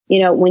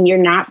when you're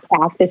not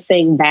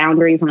practicing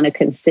boundaries on a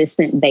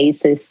consistent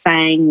basis,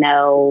 saying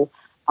no,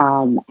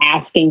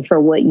 asking for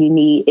what you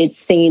need, it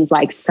seems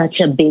like such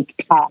a big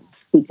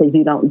task because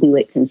you don't do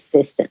it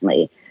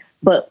consistently.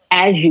 But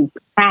as you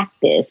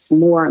practice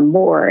more and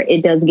more,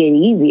 it does get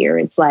easier.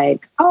 It's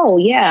like, oh,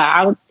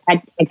 yeah,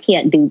 I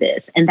can't do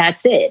this. And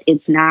that's it.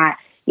 It's not,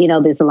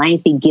 this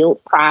lengthy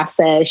guilt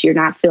process. You're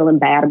not feeling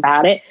bad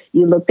about it.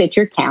 You looked at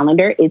your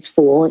calendar, it's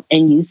full,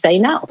 and you say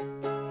no.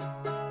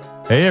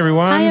 Hey,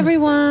 everyone. Hi,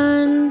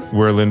 everyone.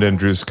 We're Linda and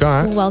Drew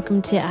Scott.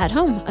 Welcome to At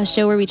Home, a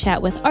show where we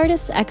chat with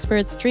artists,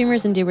 experts,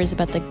 dreamers, and doers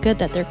about the good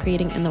that they're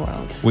creating in the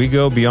world. We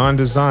go beyond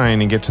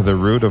design and get to the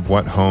root of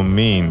what home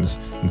means.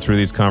 And through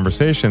these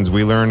conversations,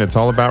 we learn it's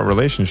all about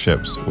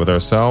relationships with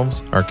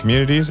ourselves, our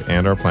communities,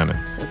 and our planet.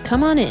 So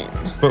come on in.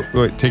 But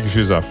wait, take your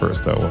shoes off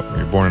first, though. What,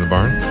 were you born in a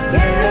barn?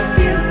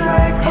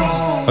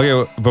 Okay,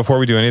 well, before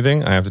we do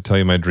anything, I have to tell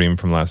you my dream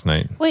from last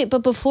night. Wait, but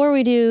before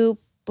we do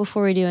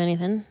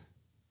anything,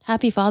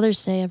 Happy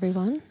Father's Day,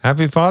 everyone.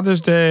 Happy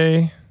Father's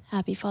Day.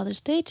 Happy Father's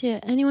Day to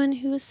anyone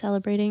who is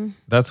celebrating.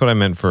 That's what I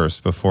meant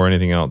first, before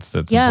anything else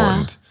that's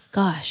important.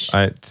 Gosh.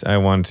 I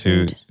want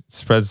to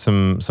spread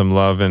some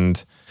love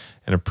and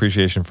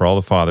appreciation for all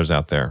the fathers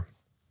out there.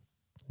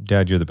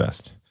 Dad, you're the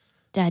best.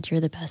 Dad, you're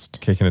the best.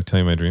 Okay, can I tell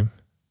you my dream?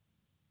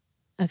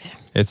 Okay.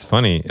 It's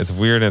funny. It's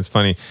weird and it's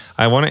funny.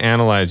 I want to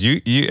analyze. You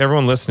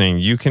everyone listening,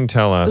 you can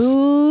tell us.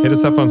 Ooh, hit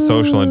us up on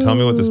social and tell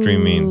me what this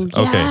dream means.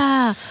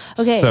 Yeah.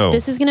 Okay. So,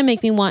 this is going to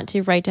make me want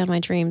to write down my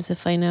dreams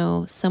if I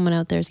know someone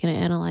out there is going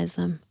to analyze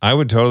them. I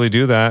would totally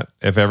do that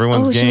if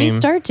everyone's game. Should we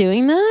start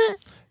doing that?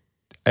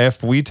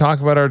 If we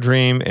talk about our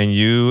dream and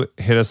you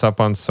hit us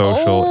up on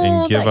social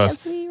and give us,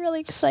 gets me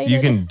really excited. You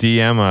can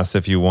DM us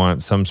if you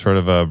want some sort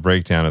of a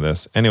breakdown of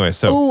this. Anyway,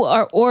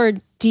 so or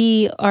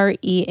DREAMS.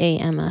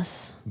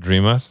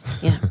 Dream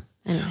us. Yeah.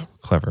 Anyway,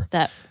 clever.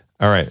 That.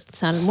 All right.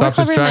 Sounded more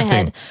clever distracting. in my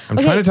head. I'm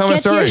trying to tell my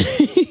story.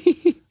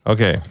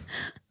 Okay.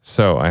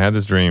 So I had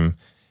this dream.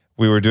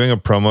 We were doing a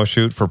promo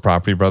shoot for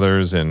Property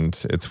Brothers,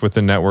 and it's with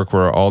the network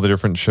where all the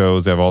different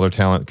shows, they have all their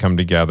talent come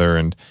together.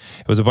 And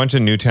it was a bunch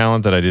of new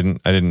talent that I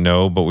didn't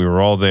know, but we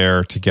were all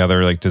there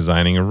together, like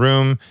designing a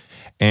room.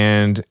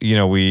 And,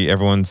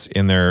 everyone's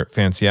in their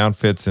fancy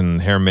outfits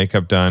and hair and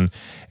makeup done,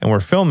 and we're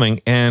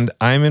filming, and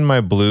I'm in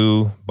my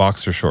blue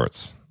boxer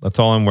shorts. That's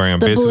all I'm wearing.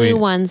 I'm the basically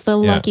blue ones,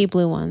 lucky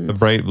blue ones. The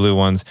bright blue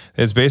ones.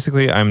 It's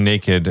basically I'm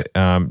naked,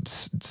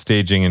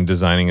 staging and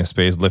designing a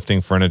space, lifting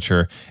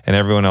furniture, and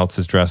everyone else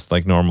is dressed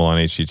like normal on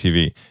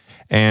HGTV.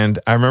 And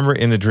I remember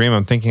in the dream,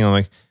 I'm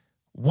like,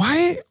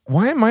 why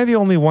am I the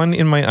only one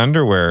in my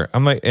underwear?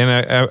 I'm like, and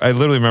I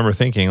literally remember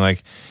thinking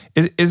like,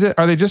 is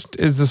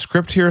the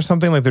script here or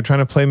something? Like they're trying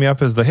to play me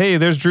up as hey,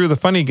 there's Drew, the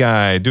funny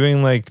guy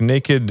doing like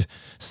naked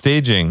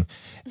staging.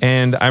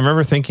 And I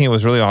remember thinking it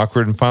was really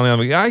awkward. And finally, I'm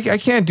like, I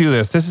can't do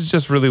this. This is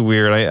just really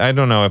weird. I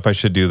don't know if I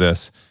should do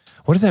this.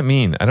 What does that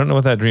mean? I don't know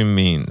what that dream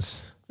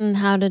means. And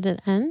how did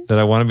it end? That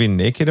I want to be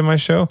naked in my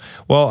show?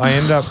 Well, I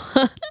end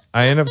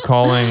up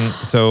calling.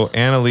 So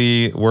Anna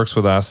Lee works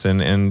with us,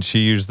 and she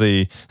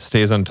usually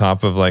stays on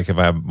top of like if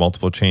I have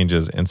multiple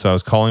changes. And so I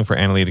was calling for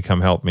Anna Lee to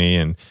come help me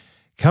and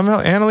come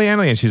help Anna Lee.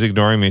 And she's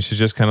ignoring me. She's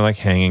just kind of like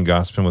hanging,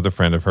 gossiping with a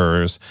friend of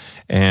hers.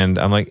 And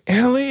I'm like,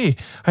 Anna Lee,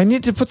 I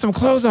need to put some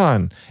clothes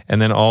on.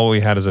 And then all we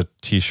had is a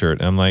t-shirt.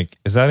 And I'm like,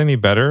 is that any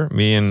better?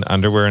 Me in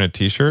underwear and a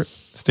t-shirt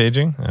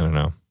staging? I don't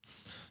know.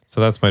 So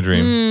that's my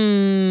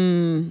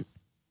dream.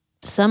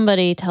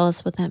 Somebody tell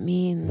us what that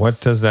means.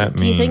 What does that mean?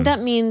 Do you think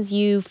that means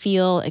you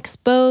feel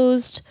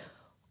exposed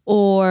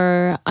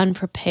or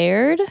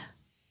unprepared,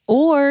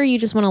 or you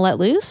just want to let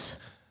loose?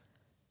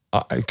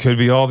 It could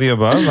be all the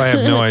above. I have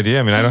no idea.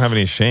 I mean, I don't have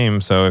any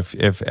shame. So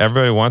if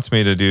everybody wants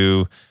me to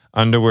do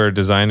underwear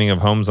designing of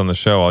homes on the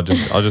show, I'll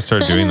just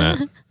start doing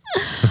that.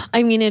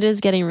 I mean, it is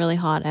getting really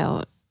hot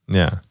out.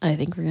 Yeah. I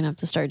think we're going to have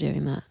to start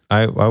doing that.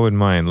 I wouldn't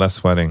mind. Less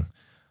sweating.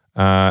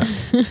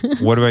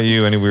 What about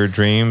you? Any weird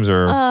dreams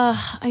or?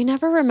 I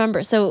never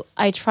remember. So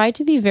I try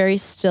to be very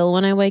still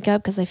when I wake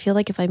up because I feel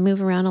like if I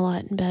move around a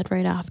lot in bed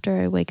right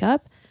after I wake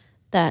up,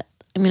 that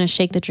I'm going to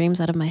shake the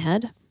dreams out of my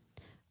head.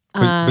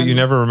 But you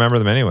never remember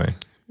them anyway.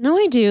 No,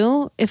 I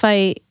do.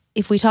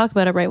 If we talk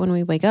about it right when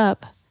we wake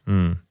up.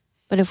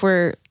 But if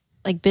we're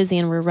like busy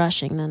and we're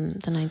rushing,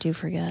 then I do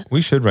forget.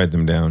 We should write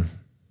them down.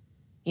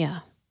 Yeah.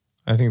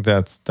 I think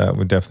that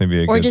would definitely be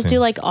a good thing. Or just do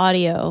like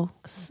audio,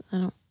 because I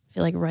don't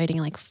feel like writing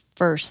like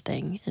first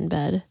thing in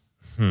bed.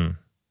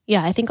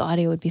 Yeah, I think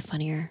audio would be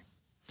funnier.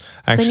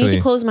 Actually, I need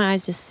to close my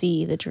eyes to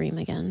see the dream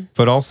again.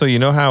 But also, you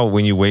know how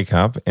when you wake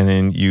up and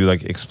then you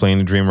like explain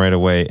the dream right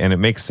away and it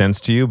makes sense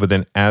to you, but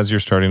then as you're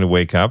starting to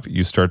wake up,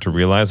 you start to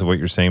realize that what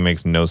you're saying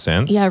makes no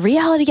sense. Yeah,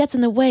 reality gets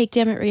in the way.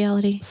 Damn it,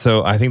 reality.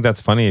 So I think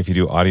that's funny if you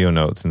do audio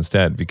notes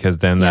instead, because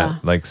then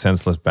that like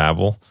senseless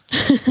babble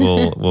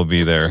will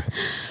be there.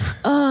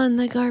 Oh, and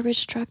the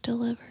garbage truck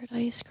delivered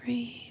ice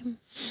cream.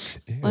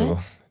 Ew. What?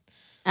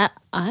 I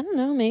don't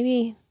know,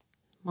 maybe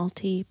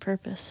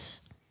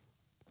multi-purpose.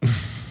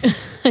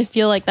 I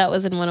feel like that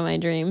was in one of my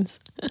dreams.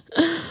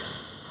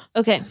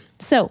 Okay,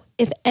 so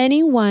if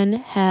anyone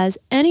has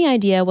any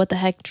idea what the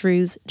heck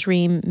Drew's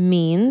dream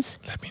means,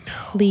 let me know.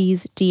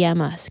 Please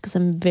DM us because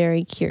I'm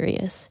very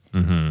curious.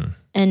 Mm-hmm.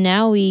 And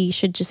now we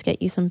should just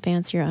get you some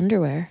fancier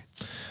underwear.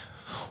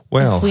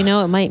 Well, if we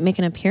know it might make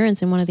an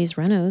appearance in one of these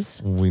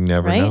renos. We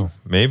never know.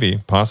 Maybe,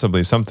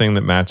 possibly something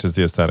that matches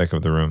the aesthetic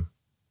of the room.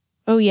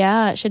 Oh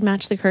yeah, it should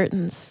match the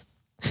curtains.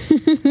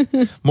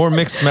 More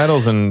mixed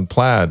metals and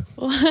plaid.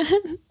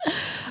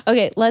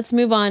 Okay, let's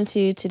move on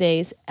to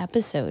today's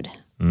episode.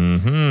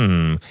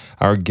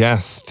 Our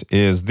guest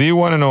is the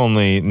one and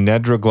only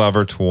Nedra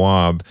Glover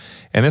Tawwab.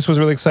 And this was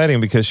really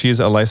exciting because she's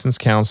a licensed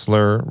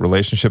counselor,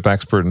 relationship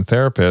expert, and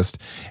therapist.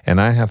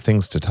 And I have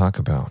things to talk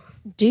about.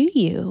 Do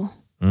you?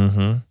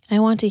 I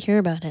want to hear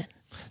about it.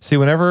 See,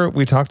 whenever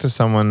we talk to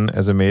someone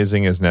as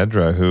amazing as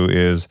Nedra, who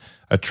is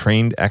a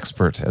trained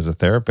expert as a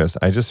therapist,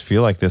 I just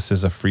feel like this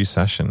is a free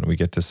session. We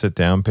get to sit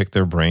down, pick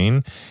their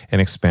brain, and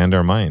expand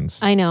our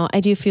minds. I know. I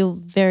do feel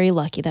very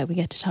lucky that we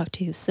get to talk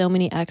to so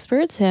many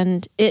experts,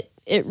 and it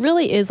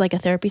really is like a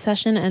therapy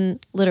session.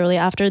 And literally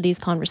after these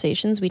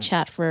conversations, we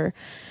chat for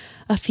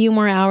a few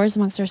more hours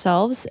amongst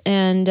ourselves,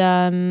 and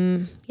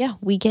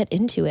we get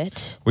into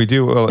it. We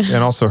do. Well,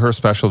 and also her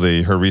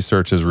specialty, her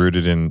research is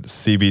rooted in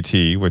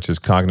CBT, which is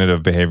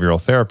cognitive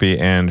behavioral therapy,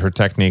 and her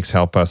techniques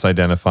help us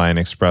identify and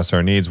express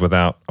our needs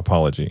without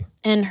apology.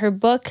 And her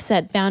book,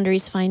 Set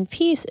Boundaries, Find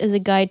Peace, is a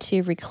guide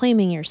to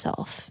reclaiming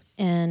yourself.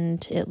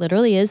 And it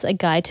literally is a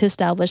guide to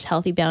establish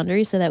healthy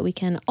boundaries so that we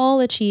can all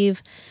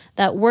achieve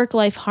that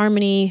work-life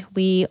harmony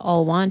we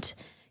all want.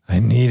 I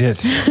need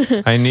it.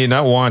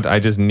 I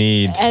just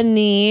need. And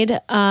need.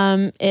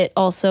 It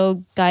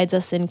also guides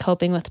us in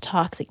coping with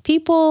toxic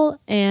people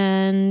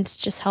and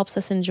just helps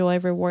us enjoy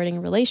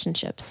rewarding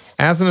relationships.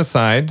 As an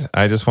aside,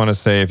 I just want to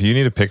say if you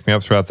need to pick me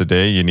up throughout the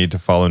day, you need to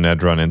follow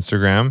Nedra on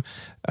Instagram.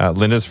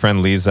 Linda's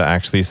friend Lisa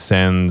actually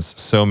sends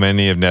so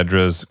many of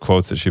Nedra's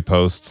quotes that she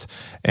posts,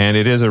 and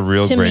it is a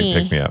real great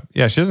pick-me-up.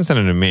 Yeah, she doesn't send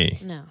them to me.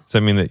 No. Does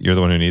that mean that you're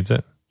the one who needs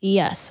it?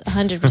 Yes,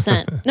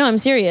 100%. No, I'm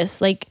serious.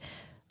 Like,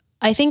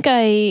 I think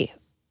I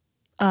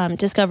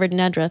discovered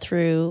Nedra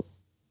through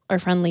our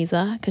friend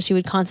Lisa because she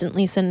would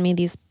constantly send me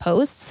these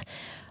posts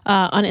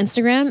on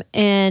Instagram,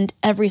 and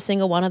every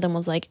single one of them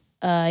was like,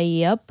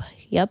 yep,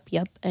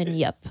 and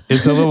yep.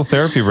 It's a little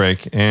therapy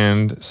break,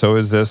 and so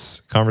is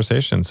this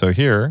conversation. So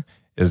here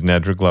is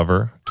Nedra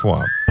Glover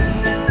Tawwab.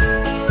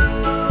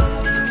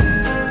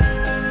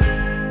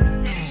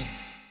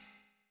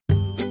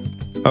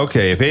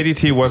 Okay, if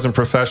ADT wasn't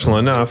professional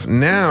enough,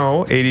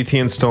 now ADT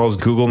installs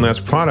Google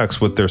Nest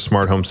products with their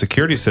smart home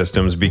security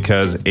systems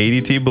because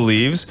ADT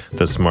believes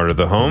the smarter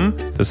the home,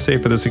 the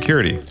safer the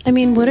security. I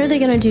mean, what are they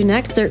going to do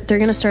next? They're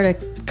going to start a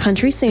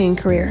country singing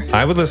career.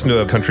 I would listen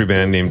to a country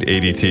band named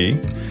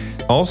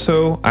ADT.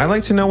 Also, I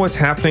like to know what's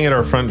happening at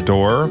our front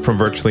door from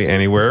virtually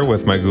anywhere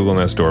with my Google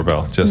Nest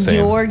doorbell. Just saying.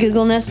 Your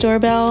Google Nest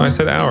doorbell? I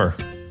said our.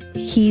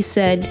 He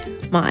said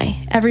my.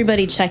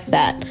 Everybody check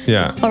that.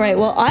 Yeah. All right.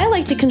 Well, I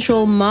like to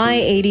control my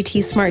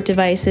ADT smart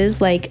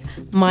devices like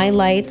my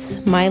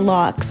lights, my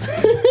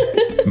locks.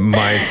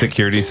 My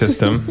security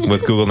system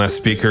with Google Nest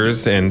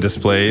speakers and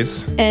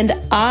displays. And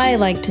I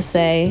like to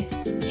say,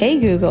 hey,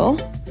 Google,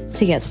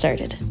 to get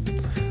started.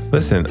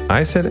 Listen,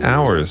 I said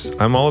ours.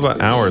 I'm all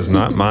about ours,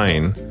 not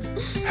mine.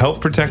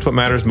 Help protect what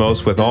matters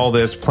most with all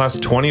this, plus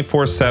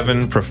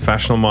 24/7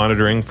 professional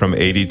monitoring from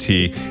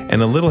ADT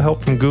and a little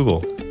help from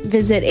Google.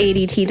 Visit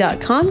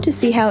ADT.com to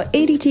see how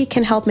ADT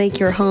can help make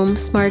your home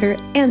smarter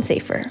and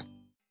safer.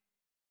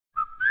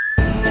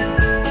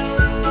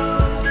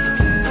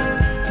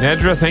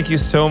 Nedra, thank you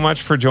so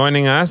much for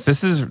joining us.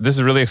 This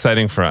is really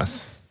exciting for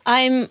us.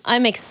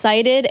 I'm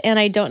excited, and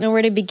I don't know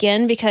where to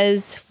begin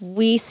because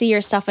we see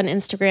your stuff on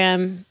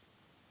Instagram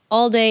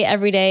all day,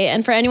 every day.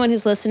 And for anyone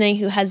who's listening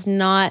who has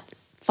not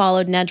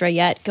followed Nedra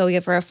yet, go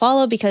give her a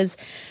follow because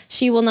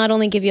she will not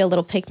only give you a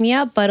little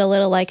pick-me-up, but a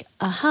little like,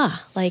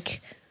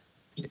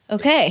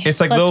 okay. It's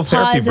like little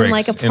therapy breaks and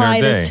like apply in our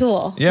day. this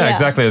tool. Yeah,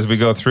 exactly. As we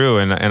go through,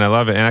 and I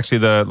love it. And actually,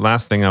 the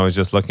last thing I was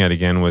just looking at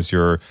again was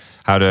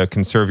how to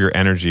conserve your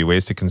energy,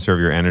 ways to conserve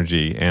your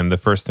energy. And the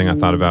first thing I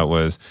thought about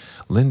was,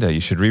 Linda, you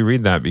should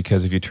reread that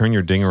because if you turn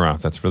your dinger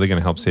off, that's really going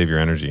to help save your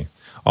energy.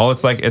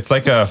 It's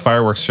like a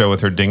fireworks show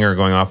with her dinger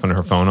going off on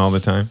her phone all the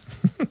time.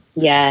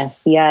 Yes.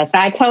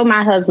 I told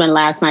my husband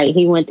last night,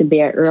 he went to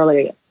bed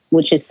early,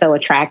 which is so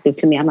attractive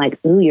to me. I'm like,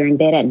 ooh, you're in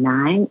bed at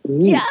 9? Ooh.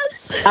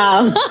 Yes.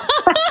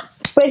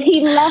 But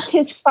he left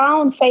his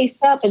phone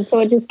face up, and so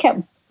it just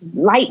kept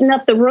lighting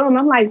up the room.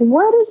 I'm like,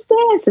 what is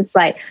this? It's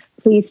like,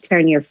 please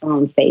turn your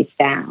phone face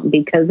down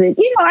because I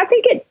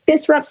think it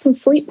disrupts some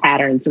sleep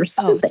patterns or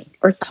something.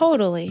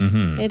 Totally.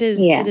 Mm-hmm. It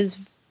is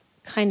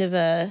kind of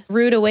a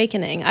rude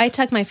awakening. I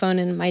tuck my phone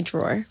in my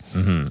drawer.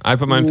 Mm-hmm. I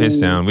put mine face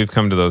down. We've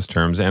come to those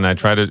terms, and I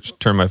try to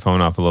turn my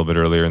phone off a little bit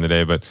earlier in the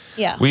day. But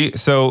yeah.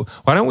 So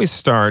why don't we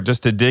start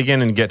just to dig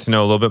in and get to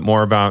know a little bit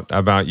more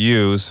about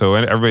you, so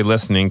everybody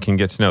listening can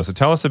get to know. So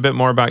tell us a bit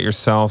more about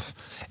yourself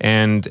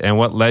and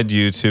what led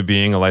you to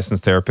being a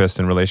licensed therapist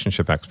and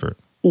relationship expert.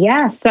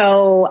 Yeah,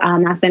 so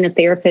I've been a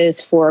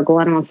therapist for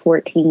going on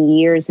 14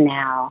 years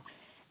now.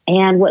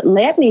 And what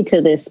led me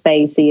to this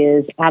space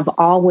is I've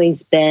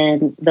always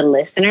been the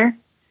listener.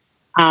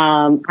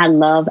 I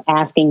love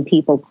asking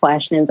people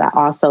questions. I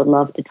also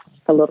love to talk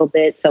a little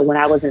bit. So when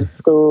I was in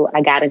school,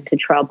 I got into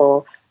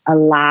trouble a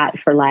lot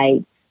for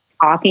like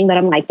talking, but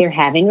I'm like, they're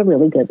having a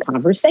really good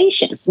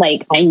conversation.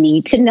 Like, I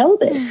need to know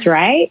this,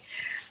 right?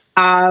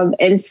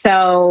 And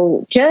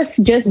so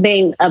just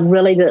being a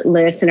really good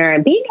listener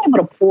and being able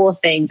to pull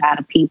things out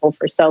of people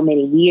for so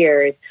many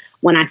years.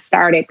 When I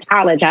started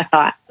college, I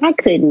thought I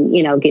couldn't,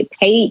 get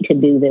paid to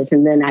do this.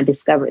 And then I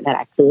discovered that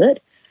I could.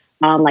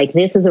 Like,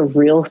 this is a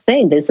real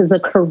thing. This is a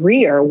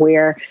career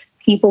where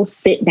people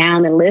sit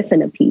down and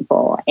listen to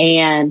people.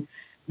 And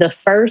the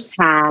first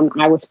time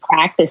I was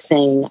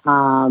practicing,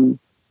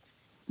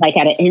 like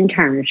at an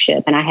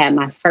internship, and I had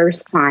my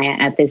first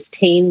client at this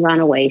teen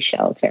runaway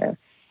shelter.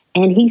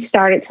 And he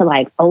started to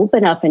like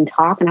open up and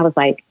talk. And I was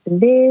like,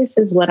 this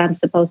is what I'm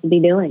supposed to be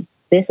doing.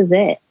 This is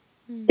it.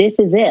 This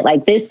is it.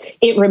 Like this,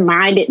 it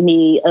reminded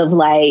me of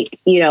like,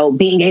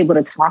 being able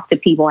to talk to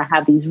people and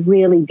have these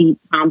really deep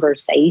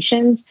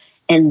conversations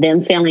and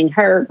them feeling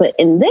heard. But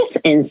in this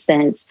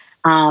instance,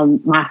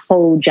 my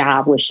whole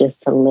job was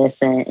just to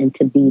listen and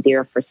to be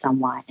there for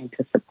someone and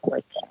to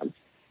support them.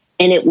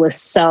 And it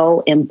was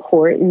so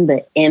important,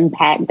 the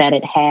impact that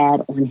it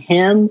had on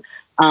him.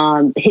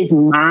 His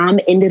mom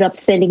ended up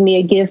sending me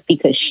a gift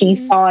because she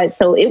saw it.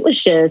 So it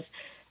was just,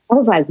 I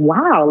was like,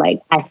 wow,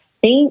 like, I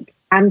think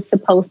I'm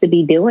supposed to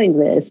be doing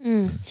this.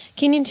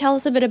 Can you tell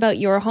us a bit about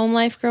your home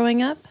life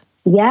growing up?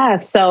 Yeah.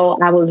 So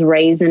I was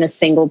raised in a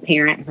single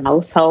parent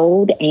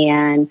household.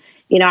 And,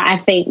 I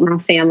think my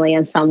family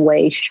in some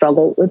ways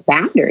struggled with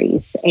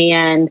boundaries.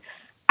 And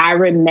I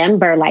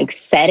remember like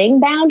setting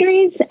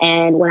boundaries.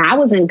 And when I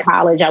was in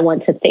college, I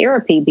went to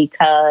therapy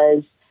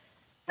because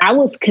I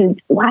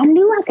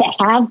knew I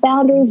could have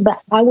boundaries,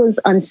 but I was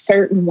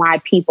uncertain why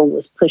people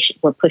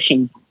were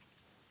pushing back.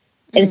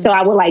 And so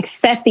I would like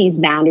set these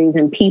boundaries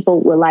and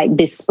people would like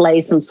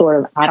display some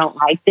sort of, I don't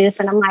like this.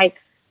 And I'm like,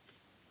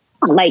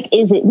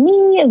 is it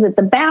me? Is it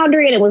the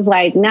boundary? And it was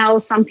like, no,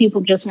 some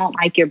people just won't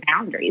like your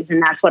boundaries.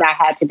 And that's what I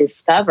had to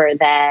discover,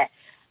 that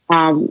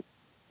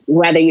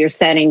whether you're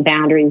setting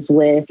boundaries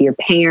with your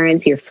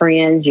parents, your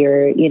friends,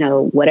 your,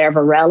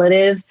 whatever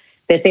relative,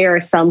 that there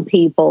are some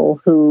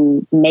people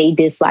who may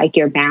dislike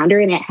your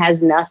boundary and it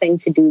has nothing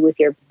to do with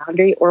your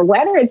boundary or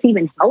whether it's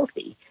even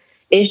healthy.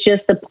 It's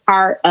just a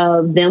part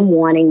of them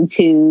wanting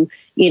to,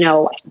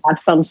 have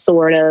some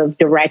sort of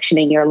direction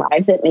in your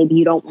life that maybe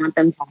you don't want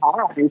them to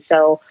have. And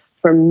so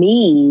for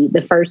me,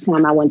 the first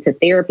time I went to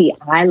therapy,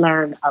 I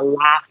learned a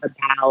lot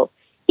about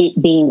it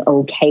being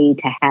okay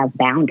to have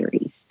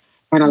boundaries.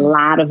 And a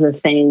lot of the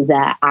things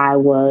that I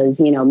was,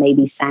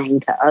 maybe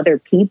saying to other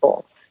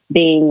people,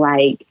 being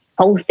like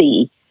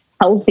healthy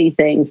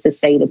things to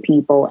say to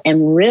people,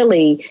 and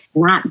really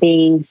not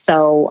being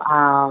so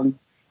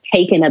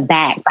taken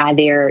aback by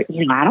their,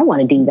 I don't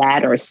want to do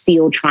that, or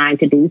still trying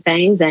to do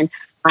things. And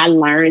I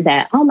learned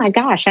that, oh my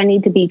gosh, I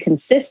need to be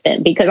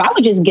consistent, because I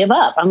would just give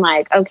up. I'm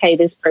like, okay,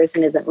 this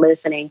person isn't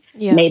listening.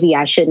 Yeah. Maybe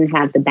I shouldn't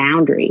have the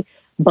boundary.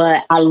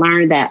 But I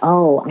learned that,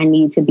 I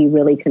need to be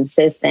really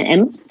consistent.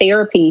 And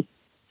therapy,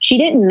 she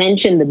didn't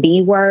mention the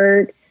B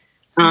word.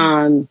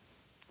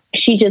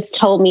 She just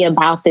told me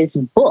about this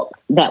book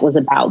that was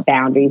about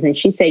boundaries. And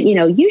she said,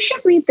 you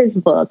should read this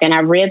book. And I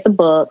read the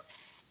book.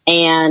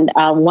 And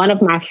one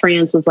of my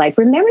friends was like,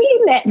 remember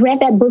you read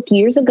that book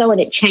years ago and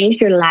it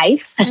changed your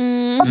life?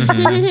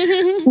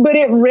 Mm-hmm. But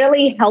it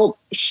really helped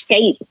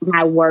shape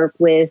my work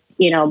with,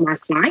 my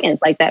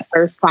clients. Like that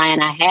first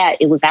client I had,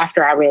 it was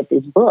after I read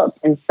this book.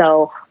 And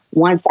so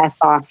once I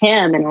saw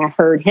him and I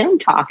heard him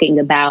talking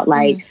about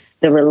like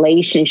the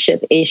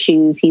relationship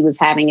issues he was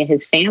having in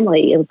his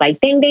family, it was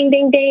like, ding, ding,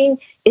 ding, ding.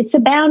 It's a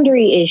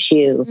boundary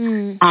issue.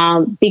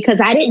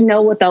 Because I didn't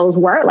know what those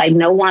were. Like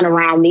no one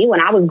around me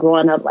when I was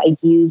growing up, like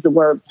used the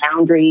word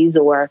boundaries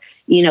or,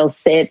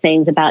 said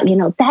things about,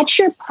 that's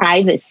your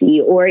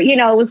privacy. Or, it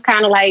was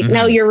kind of like,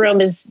 no, your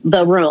room is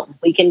the room.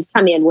 We can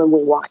come in when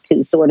we want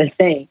to, sort of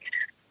thing.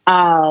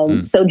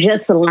 So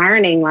just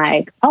learning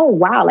like, oh,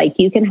 wow, like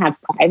you can have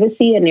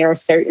privacy and there are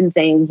certain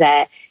things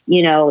that,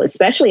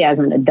 especially as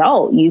an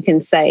adult, you can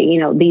say,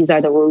 these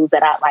are the rules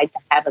that I'd like to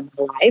have in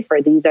my life,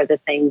 or these are the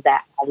things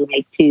that I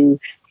like to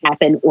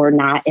happen or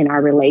not in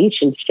our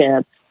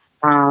relationship.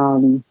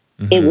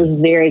 It was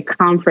very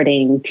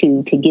comforting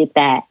to get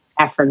that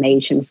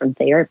affirmation from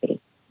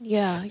therapy.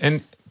 Yeah.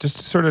 And just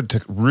sort of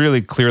to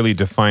really clearly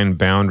define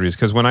boundaries,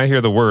 because when I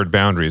hear the word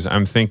boundaries,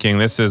 I'm thinking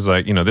this is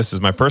like, this is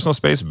my personal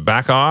space,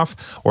 back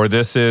off, or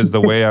this is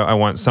the way I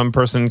want some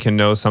person can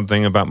know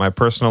something about my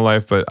personal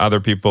life, but other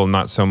people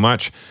not so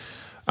much.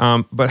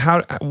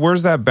 But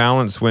where's that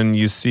balance when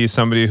you see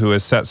somebody who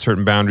has set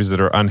certain boundaries that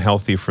are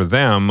unhealthy for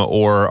them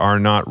or are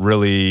not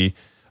really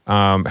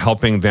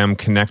helping them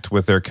connect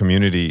with their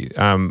community?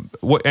 And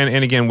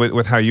again,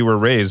 with how you were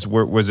raised,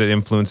 was it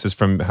influences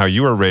from how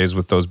you were raised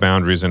with those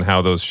boundaries and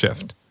how those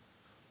shift?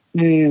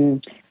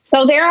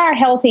 So there are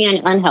healthy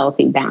and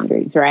unhealthy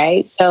boundaries,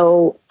 right?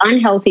 So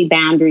unhealthy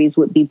boundaries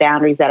would be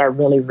boundaries that are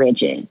really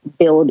rigid,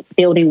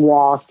 building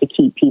walls to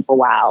keep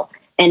people out.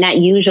 And that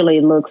usually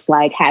looks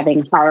like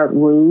having hard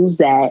rules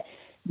that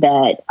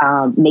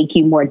make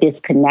you more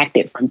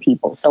disconnected from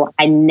people. So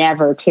I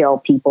never tell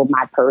people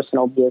my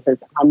personal business.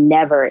 I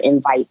never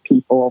invite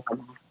people over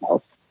my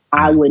house.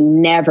 I would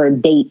never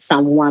date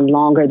someone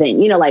longer than,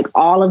 like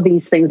all of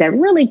these things that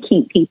really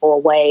keep people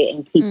away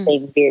and keep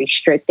things very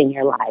strict in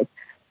your life.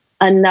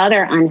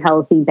 Another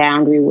unhealthy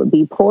boundary would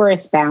be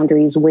porous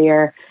boundaries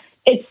where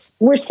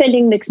we're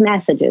sending mixed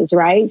messages,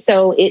 right?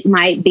 So it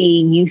might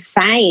be you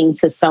saying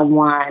to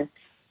someone,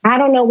 I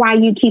don't know why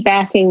you keep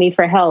asking me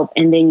for help,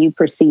 and then you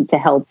proceed to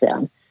help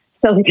them.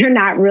 So you're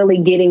not really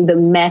getting the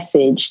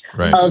message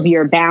of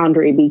your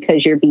boundary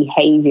because your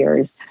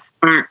behaviors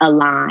aren't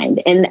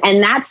aligned. And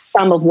that's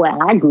some of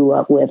what I grew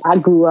up with. I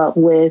grew up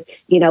with,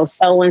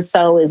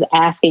 so-and-so is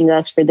asking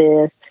us for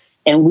this,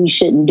 and we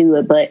shouldn't do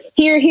it, but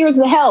here's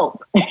the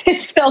help.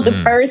 So the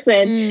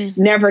person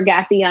never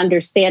got the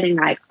understanding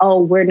like,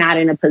 oh, we're not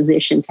in a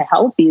position to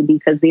help you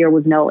because there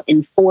was no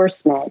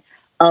enforcement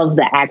of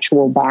the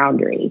actual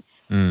boundary.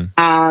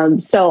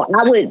 So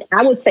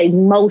I would say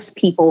most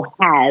people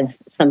have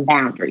some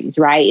boundaries,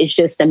 right? It's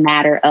just a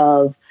matter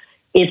of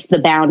if the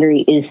boundary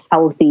is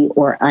healthy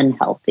or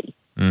unhealthy.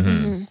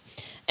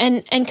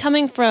 And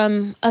coming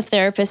from a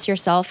therapist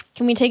yourself,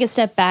 can we take a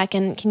step back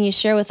and can you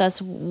share with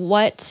us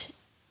what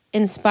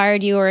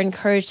inspired you or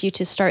encouraged you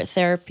to start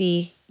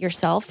therapy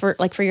yourself, or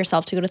for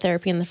yourself to go to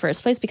therapy in the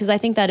first place? Because I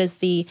think that is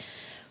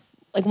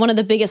one of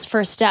the biggest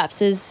first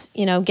steps is,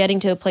 getting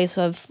to a place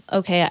of,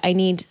 okay, I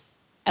need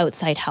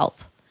outside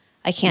help.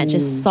 I can't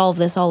just solve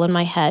this all in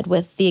my head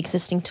with the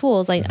existing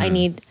tools. I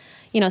need,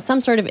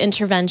 some sort of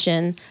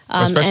intervention.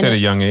 Especially at a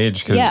young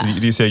age. Because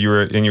do you say you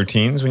were in your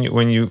teens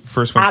when you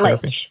first went to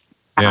therapy?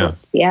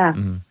 Yeah.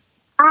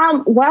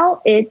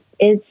 Well, it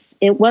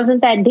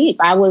wasn't that deep.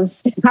 I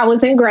was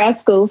in grad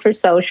school for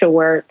social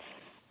work,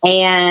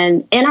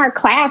 and in our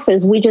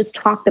classes, we just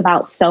talked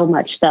about so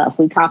much stuff.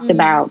 We talked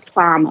about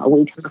trauma.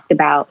 We talked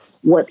about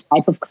what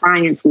type of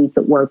clients we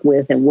could work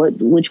with and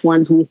which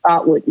ones we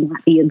thought would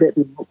not be a good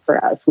fit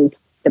for us. We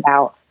talked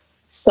about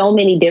so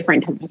many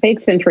different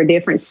topics, and for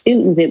different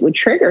students, it would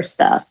trigger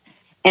stuff.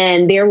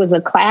 And there was a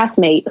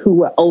classmate who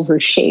would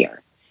overshare.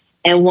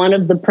 And one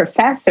of the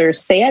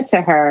professors said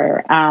to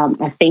her,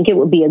 I think it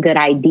would be a good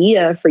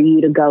idea for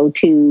you to go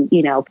to,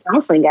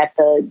 counseling at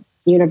the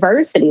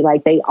university.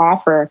 Like they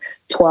offer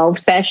 12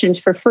 sessions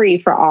for free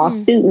for all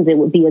students. It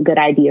would be a good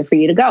idea for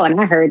you to go.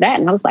 And I heard that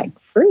and I was like,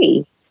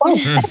 free? 12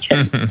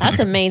 sessions? That's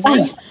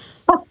amazing.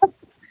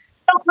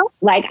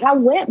 Like I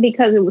went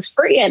because it was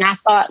free. And I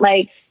thought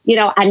I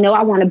know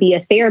I want to be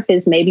a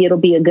therapist. Maybe it'll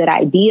be a good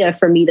idea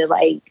for me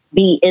to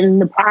be in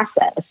the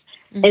process.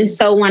 And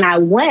so when I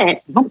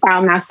went, I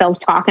found myself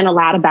talking a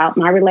lot about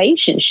my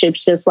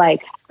relationships, just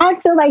like, I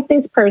feel like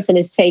this person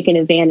is taking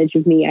advantage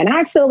of me. And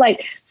I feel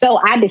like, so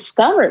I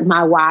discovered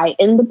my why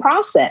in the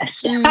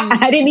process.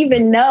 I didn't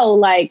even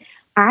know,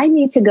 I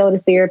need to go to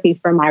therapy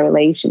for my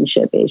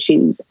relationship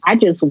issues. I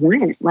just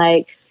went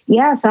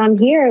so I'm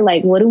here.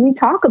 What do we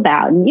talk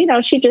about?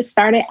 And, she just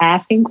started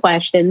asking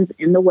questions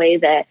in the way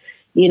that,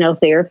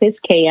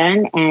 therapists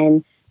can.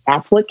 And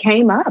that's what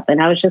came up.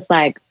 And I was just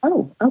like,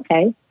 oh,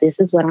 okay, this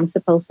is what I'm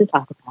supposed to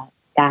talk about.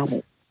 Got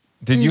it.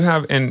 Do you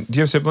have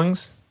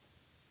siblings?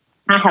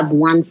 I have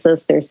one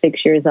sister,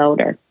 6 years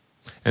older.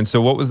 And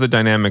so what was the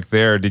dynamic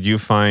there? Did you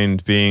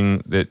find,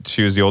 being that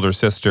she was the older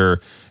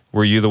sister,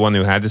 were you the one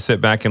who had to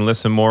sit back and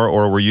listen more,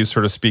 or were you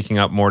sort of speaking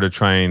up more to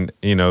try and,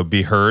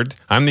 be heard?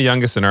 I'm the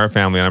youngest in our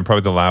family, and I'm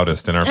probably the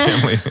loudest in our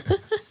family.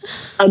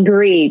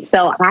 Agreed.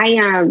 So I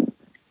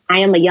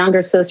am a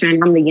younger sister,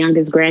 and I'm the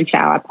youngest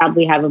grandchild. I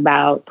probably have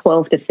about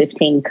 12 to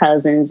 15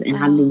 cousins, and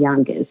I'm the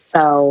youngest.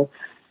 So,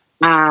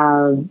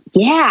 I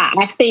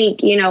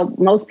think,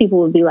 most people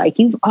would be like,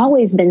 you've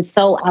always been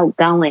so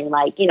outgoing,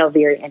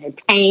 very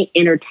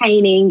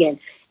entertaining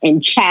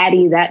and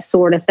chatty, that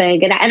sort of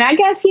thing. And I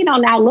guess,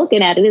 now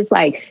looking at it, it's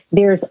like,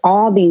 there's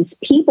all these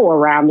people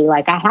around me.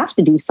 I have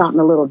to do something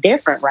a little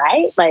different,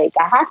 right? I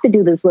have to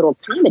do this little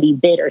comedy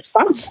bit or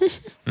something.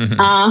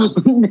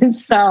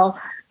 So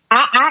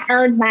I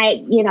earned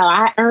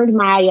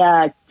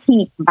my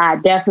keep by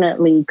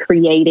definitely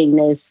creating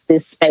this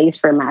space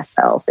for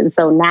myself. And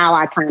so now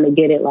I kind of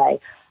get it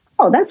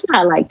that's why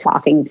I like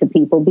talking to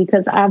people,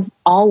 because I've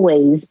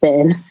always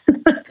been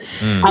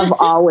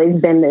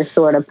this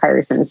sort of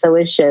person. So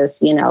it's just,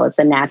 it's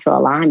a natural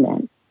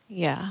alignment.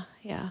 Yeah.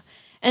 Yeah.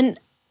 And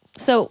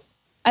so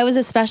I was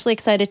especially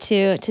excited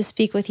to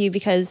speak with you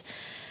because,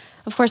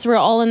 of course, we're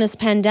all in this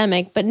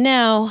pandemic, but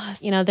now,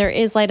 there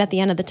is light at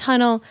the end of the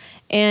tunnel,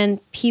 and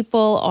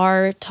people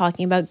are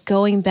talking about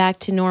going back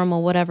to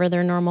normal, whatever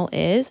their normal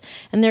is.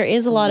 And there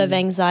is a lot of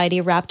anxiety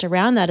wrapped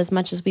around that, as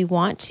much as we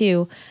want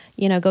to,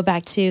 go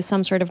back to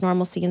some sort of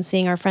normalcy and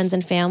seeing our friends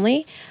and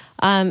family.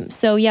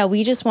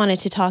 We just wanted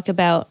to talk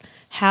about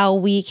how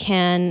we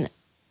can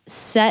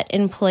set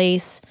in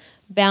place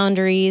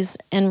boundaries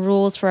and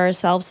rules for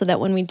ourselves so that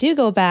when we do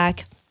go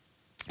back,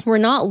 we're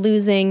not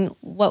losing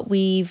what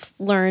we've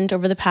learned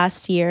over the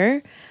past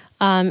year.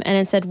 And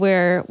instead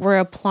we're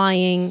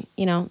applying,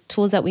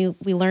 tools that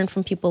we learned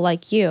from people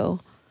like you.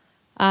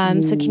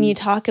 So can you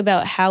talk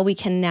about how we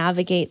can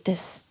navigate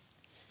this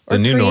or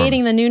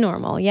creating the new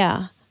normal?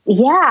 Yeah.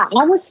 Yeah,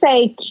 I would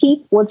say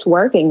keep what's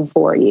working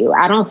for you.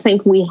 I don't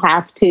think we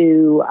have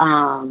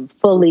to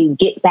fully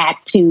get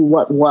back to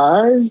what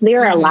was.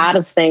 There are a lot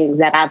of things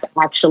that I've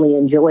actually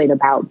enjoyed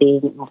about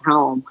being at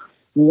home.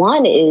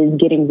 One is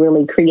getting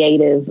really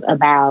creative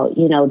about,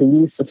 the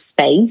use of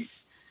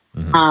space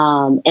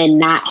and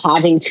not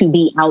having to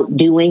be out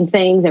doing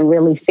things and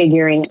really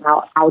figuring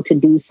out how to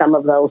do some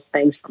of those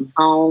things from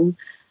home.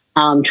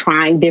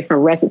 Trying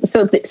different recipes.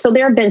 So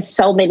there have been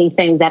so many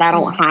things that I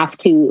don't have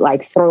to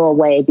throw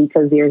away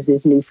because there's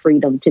this new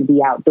freedom to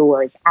be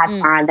outdoors. I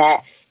find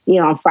that,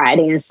 on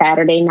Friday and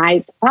Saturday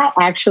nights, I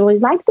actually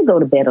like to go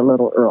to bed a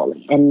little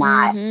early and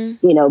not,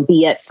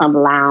 be at some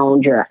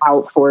lounge or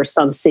out for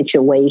some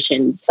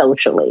situation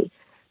socially.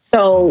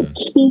 So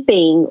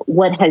keeping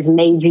what has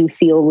made you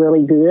feel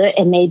really good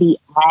and maybe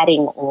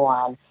adding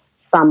on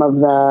some of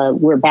the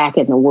we're back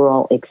in the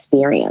world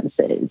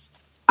experiences.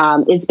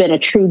 It's been a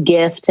true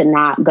gift to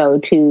not go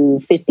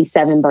to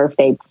 57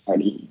 birthday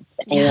parties.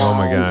 And, oh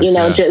my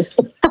gosh,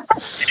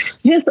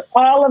 just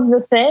all of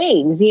the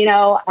things,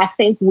 I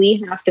think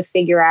we have to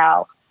figure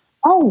out,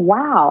 oh,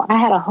 wow, I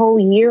had a whole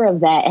year of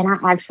that and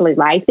I actually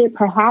liked it.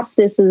 Perhaps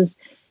this is,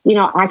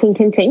 I can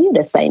continue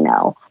to say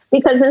no.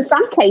 Because in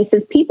some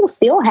cases, people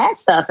still had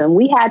stuff and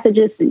we had to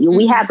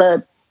we had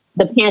the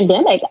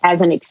pandemic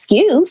as an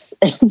excuse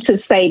to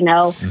say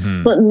no.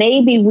 But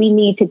maybe we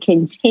need to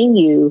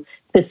continue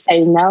to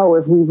say no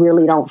if we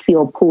really don't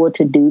feel pulled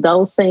to do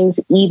those things,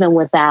 even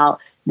without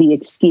the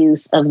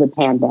excuse of the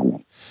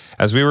pandemic.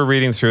 As we were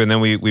reading through and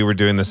then we were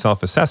doing the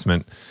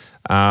self-assessment,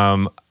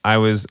 I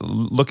was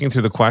looking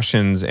through the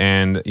questions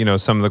and,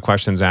 some of the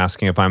questions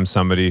asking if I'm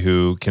somebody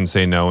who can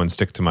say no and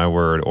stick to my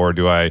word, or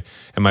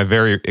am I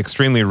very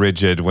extremely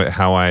rigid with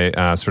how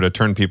I sort of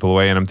turn people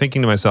away? And I'm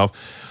thinking to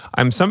myself,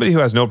 I'm somebody who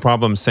has no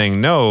problem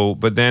saying no,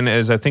 but then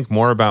as I think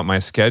more about my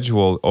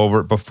schedule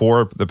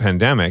before the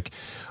pandemic,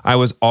 I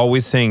was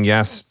always saying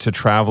yes to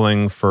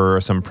traveling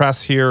for some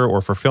press here or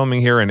for filming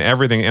here and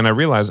everything. And I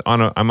realized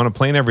I'm on a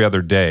plane every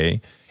other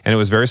day, and it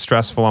was very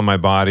stressful on my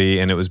body,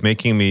 and it was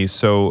making me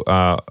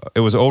it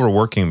was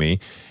overworking me.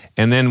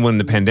 And then when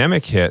the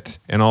pandemic hit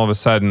and all of a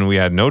sudden we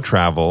had no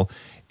travel,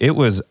 it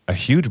was a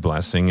huge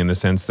blessing in the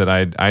sense that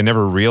I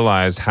never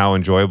realized how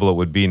enjoyable it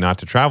would be not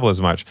to travel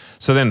as much.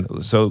 So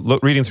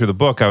reading through the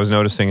book, I was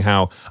noticing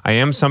how I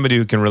am somebody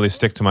who can really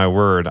stick to my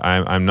word.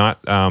 I'm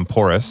not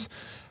porous.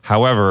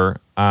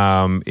 However,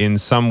 in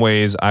some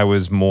ways, I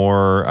was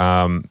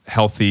more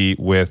healthy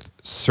with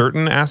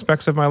certain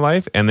aspects of my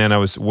life, and then I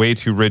was way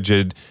too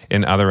rigid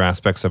in other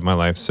aspects of my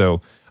life.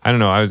 So I don't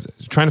know. I was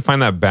trying to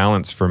find that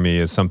balance for me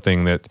is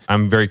something that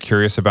I'm very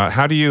curious about.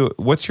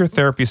 What's your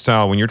therapy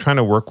style when you're trying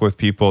to work with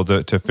people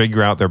to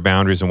figure out their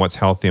boundaries and what's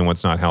healthy and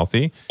what's not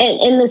healthy?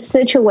 In the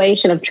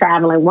situation of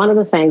traveling, one of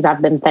the things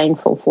I've been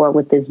thankful for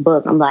with this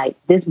book, I'm like,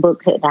 this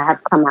book could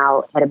have come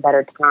out at a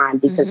better time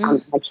because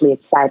I'm actually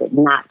excited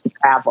not to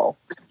travel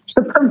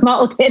to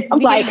promote it. I'm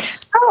like,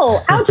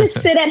 I'll just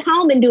sit at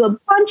home and do a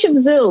bunch of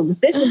Zooms.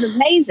 This is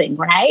amazing,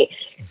 right?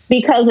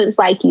 Because it's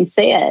like you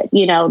said,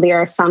 there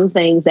are some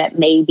things that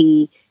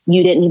maybe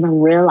you didn't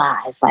even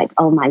realize, like,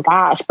 oh my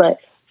gosh.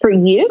 But for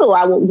you,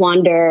 I would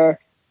wonder,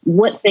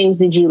 what things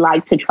did you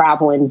like to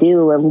travel and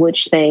do, and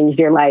which things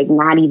you're like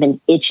not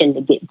even itching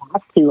to get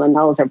back to? And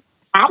those are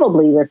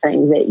probably the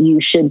things that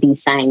you should be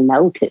saying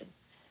no to.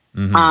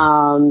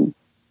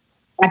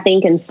 I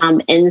think in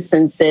some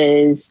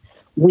instances,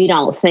 we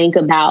don't think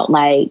about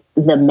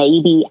the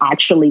maybe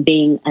actually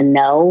being a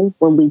no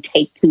when we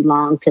take too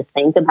long to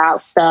think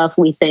about stuff.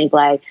 We think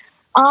I'm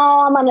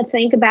going to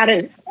think about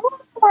it. I'm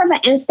more of an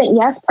instant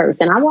yes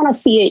person. I want to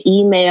see an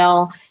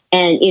email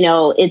and,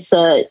 it's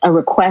a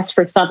request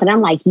for something.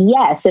 I'm like,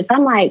 yes. If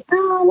I'm like,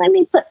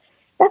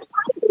 that's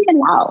probably a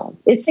no.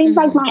 It seems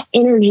like my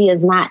energy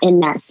is not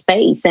in that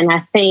space. And I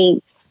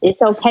think it's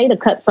okay to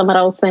cut some of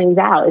those things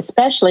out,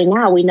 especially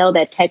now we know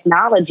that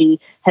technology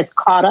has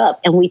caught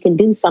up and we can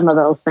do some of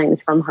those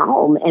things from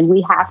home. And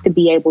we have to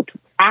be able to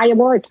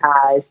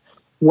prioritize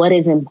what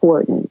is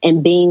important.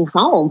 And being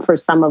home for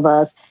some of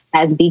us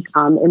has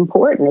become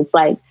important. It's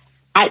like,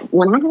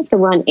 when I have to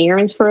run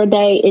errands for a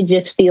day, it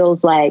just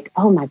feels like,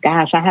 oh my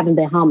gosh, I haven't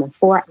been home in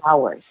 4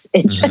 hours.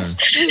 It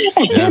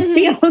it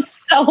feels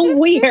so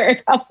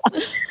weird.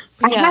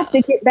 I have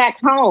to get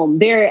back home.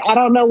 I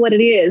don't know what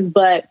it is,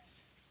 but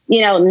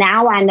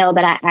now I know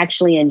that I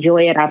actually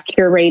enjoy it. I've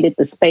curated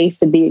the space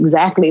to be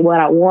exactly what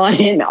I want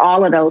and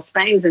all of those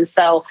things. And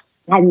so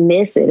I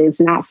miss it. It's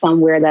not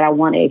somewhere that I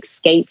want to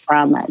escape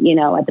from. At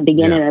the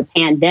beginning of the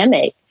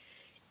pandemic,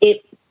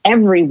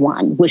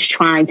 everyone was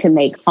trying to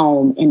make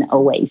home an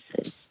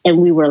oasis, and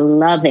we were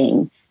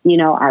loving,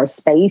 our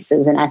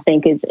spaces. And I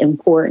think it's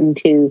important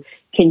to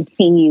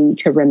continue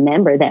to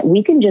remember that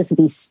we can just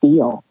be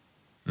still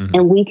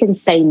and we can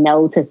say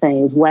no to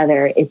things,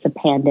 whether it's a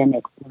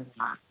pandemic or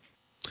not.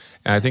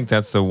 And I think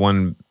that's the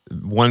one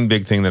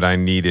big thing that I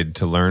needed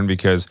to learn,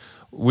 because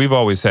we've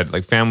always said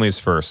like family is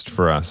first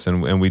for us.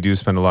 And we do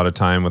spend a lot of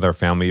time with our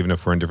family, even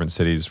if we're in different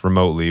cities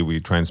remotely. We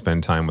try and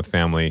spend time with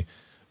family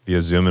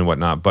via Zoom and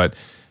whatnot. But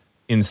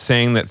in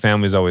saying that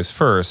family is always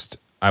first,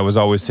 I was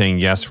always saying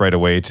yes right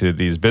away to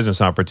these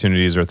business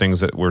opportunities or things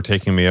that were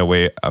taking me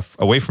away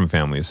from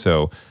families.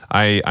 So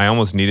I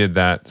almost needed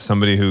that,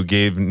 somebody who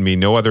gave me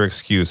no other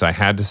excuse. I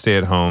had to stay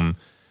at home.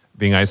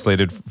 Being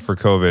isolated for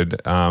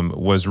COVID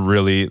was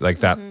really like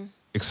that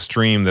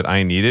extreme that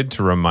I needed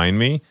to remind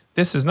me,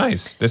 this is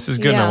nice, this is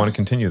good, and I want to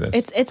continue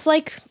this. It's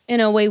like,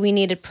 in a way, we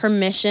needed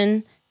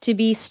permission to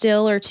be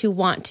still or to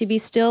want to be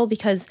still,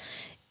 because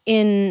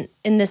in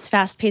this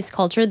fast-paced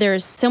culture,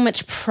 there's so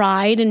much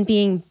pride in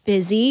being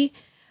busy.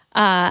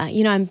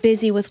 I'm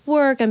busy with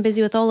work, I'm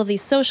busy with all of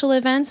these social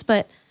events,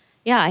 but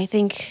yeah, I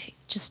think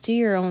just do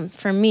your own.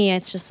 For me,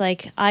 it's just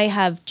like, I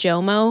have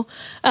JOMO.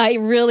 I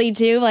really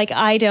do. Like,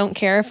 I don't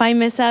care if I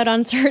miss out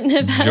on certain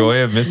events.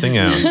 Joy of missing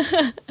out.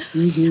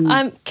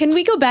 Can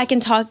we go back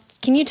and talk?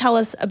 Can you tell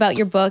us about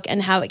your book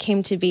and how it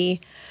came to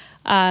be?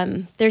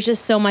 There's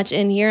just so much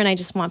in here, and I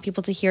just want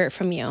people to hear it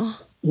from you.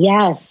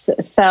 Yes.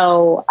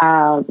 So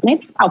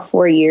maybe about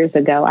 4 years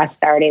ago, I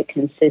started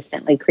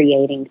consistently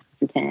creating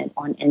content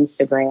on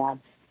Instagram.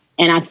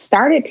 And I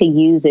started to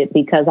use it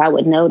because I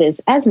would notice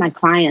as my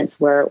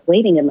clients were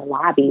waiting in the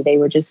lobby, they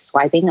were just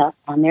swiping up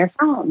on their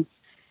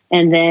phones.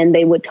 And then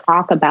they would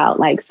talk about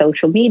like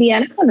social media.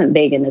 And I wasn't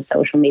big into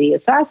social media.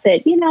 So I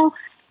said,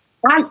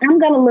 I'm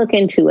going to look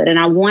into it. And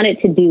I wanted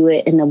to do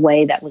it in a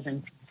way that was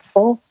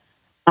impactful.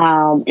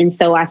 And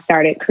so I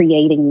started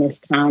creating this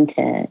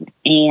content,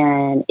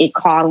 and it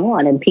caught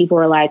on, and people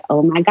were like,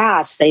 oh my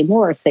gosh, say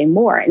more, say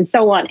more. And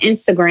so on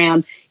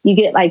Instagram, you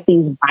get like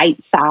these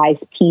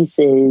bite-sized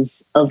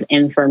pieces of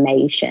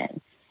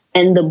information.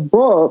 And the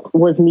book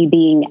was me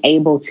being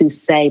able to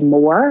say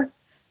more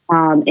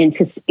and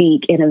to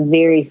speak in a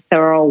very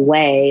thorough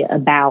way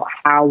about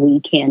how we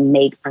can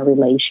make our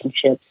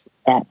relationships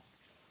better.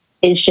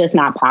 It's just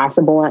not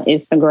possible on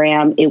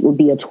Instagram. It would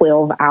be a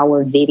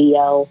 12-hour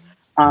video.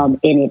 And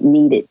it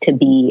needed to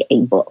be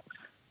a book.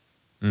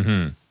 Mm-hmm.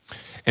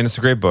 And it's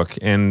a great book.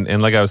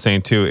 And like I was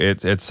saying too,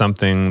 it's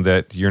something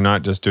that you're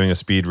not just doing a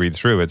speed read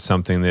through. It's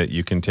something that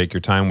you can take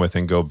your time with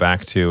and go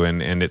back to.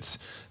 And it's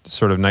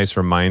sort of nice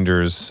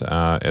reminders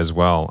as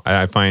well.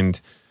 I find,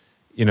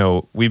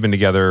 we've been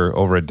together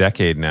over a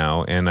decade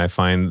now. And I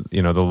find,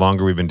 the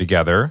longer we've been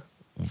together,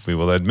 we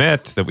will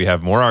admit that we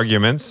have more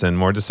arguments and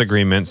more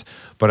disagreements,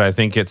 but I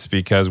think it's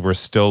because we're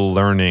still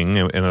learning,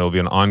 and it'll be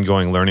an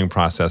ongoing learning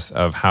process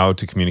of how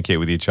to communicate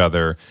with each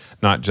other,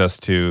 not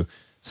just to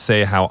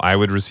say how I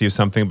would receive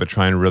something, but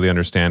try and really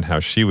understand how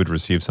she would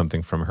receive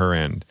something from her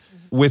end.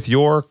 Mm-hmm. With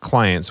your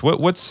clients,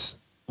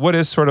 what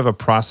is sort of a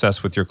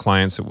process with your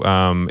clients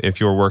if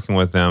you're working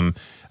with them?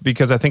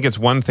 Because I think it's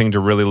one thing to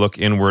really look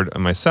inward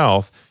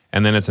myself,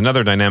 and then it's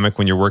another dynamic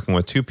when you're working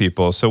with two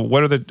people. So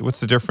what's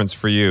the difference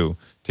for you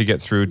to get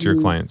through to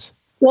your clients?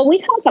 Well, we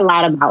talk a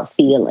lot about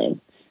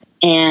feelings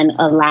and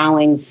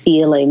allowing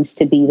feelings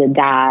to be the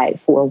guide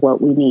for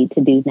what we need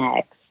to do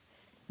next.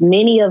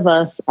 Many of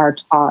us are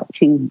taught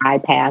to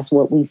bypass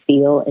what we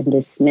feel and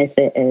dismiss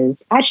it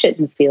as, I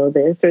shouldn't feel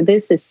this, or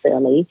this is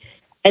silly.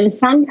 And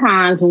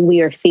sometimes when we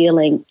are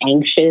feeling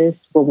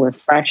anxious, when we're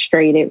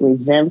frustrated,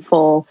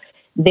 resentful,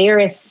 there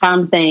is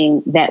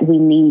something that we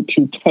need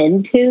to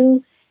tend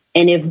to.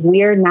 And if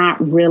we're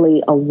not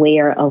really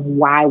aware of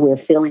why we're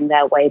feeling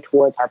that way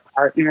towards our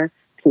partner,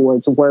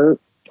 towards work,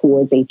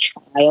 towards a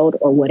child,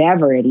 or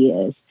whatever it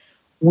is,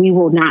 we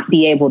will not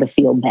be able to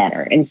feel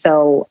better. And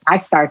so I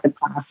start the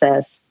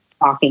process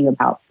talking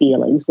about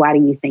feelings. Why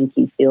do you think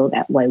you feel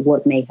that way?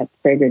 What may have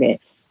triggered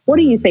it? What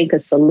do you think a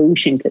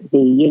solution could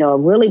be? A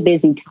really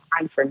busy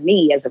time for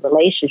me as a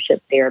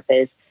relationship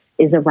therapist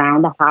is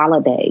around the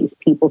holidays.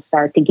 People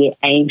start to get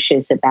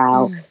anxious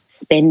about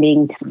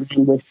spending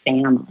time with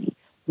family.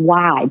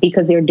 Why?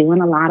 Because they're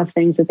doing a lot of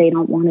things that they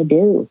don't want to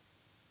do.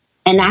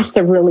 And that's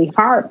the really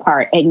hard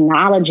part,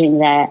 acknowledging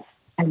that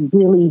I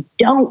really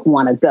don't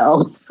want to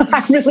go.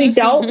 I really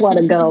don't want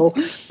to go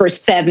for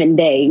 7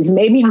 days.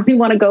 Maybe I only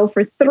want to go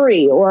for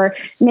 3, or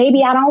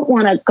maybe I don't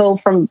want to go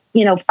from,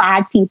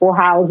 5 people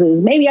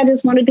houses. Maybe I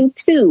just want to do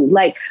 2.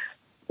 Like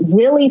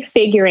really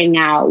figuring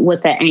out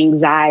what the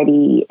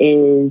anxiety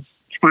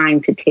is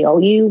trying to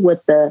tell you,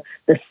 what the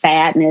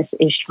sadness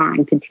is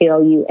trying to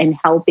tell you, and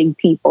helping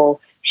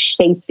people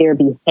shape their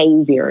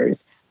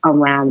behaviors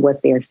around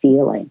what they're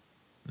feeling.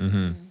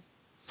 Mm-hmm.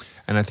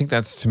 And I think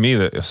that's, to me,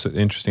 the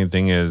interesting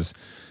thing is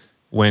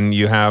when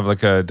you have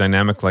like a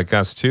dynamic like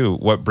us too,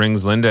 what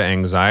brings Linda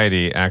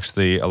anxiety,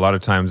 actually a lot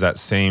of times that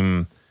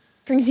same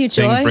brings you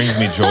thing joy. Brings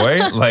me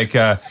joy. Like,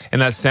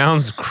 and that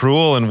sounds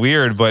cruel and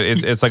weird, but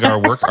it's like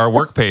our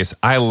work pace.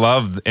 I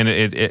love, and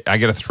I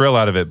get a thrill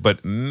out of it,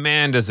 but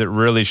man, does it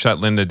really shut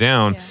Linda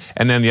down. Yeah.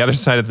 And then the other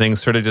side of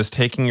things, sort of just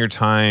taking your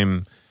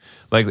time.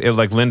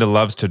 Like Linda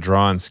loves to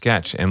draw and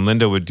sketch, and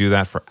Linda would do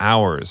that for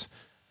hours.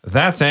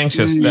 That's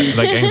anxious,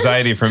 like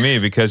anxiety for me,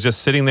 because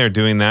just sitting there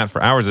doing that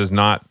for hours is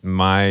not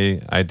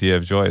my idea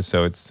of joy.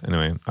 So it's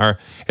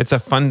a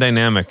fun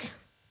dynamic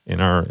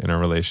in our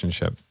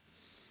relationship.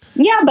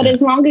 Yeah, but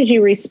as long as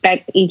you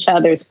respect each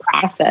other's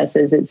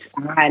processes, it's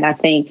fine. I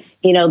think,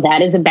 that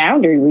is a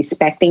boundary,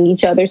 respecting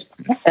each other's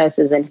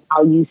processes and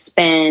how you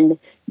spend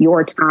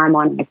your time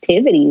on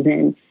activities.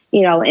 And,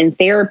 in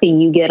therapy,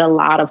 you get a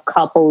lot of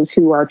couples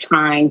who are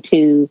trying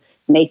to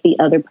make the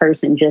other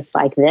person just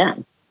like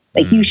them.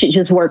 Like, you should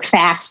just work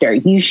faster.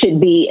 You should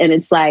be. And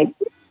it's like,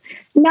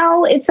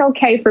 no, it's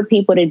okay for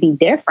people to be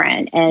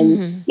different.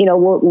 And,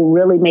 what will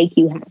really make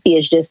you happy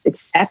is just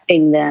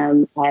accepting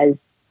them as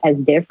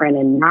different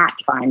and not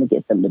trying to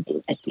get them to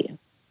be like you.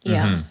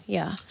 Yeah.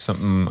 Yeah.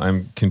 Something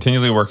I'm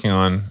continually working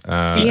on.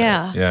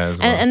 Yeah. As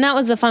well. And that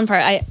was the fun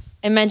part.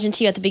 I mentioned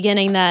to you at the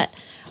beginning that,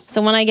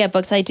 so when I get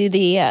books, I do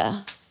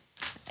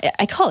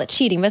I call it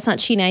cheating, but it's not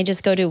cheating. I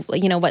just go to,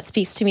 what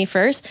speaks to me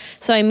first.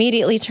 So I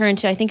immediately turn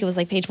to, I think it was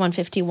like page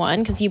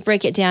 151, because you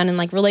break it down in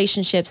like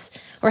relationships,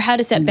 or how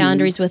to set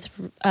boundaries with,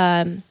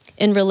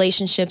 in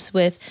relationships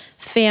with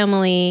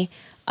family,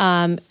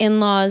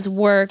 in-laws,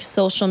 work,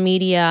 social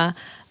media.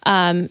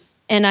 And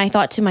I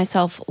thought to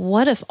myself,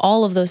 what if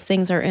all of those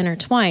things are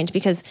intertwined?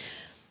 Because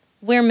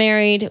we're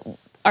married,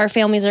 our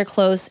families are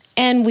close,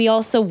 and we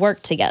also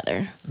work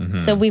together.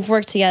 So we've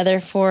worked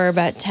together for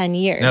about 10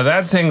 years. Now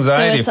that's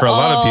anxiety for a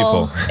lot of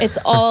people. It's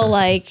all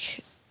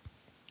like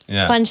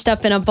bunched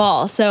up in a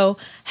ball. So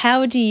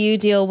how do you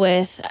deal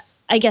with,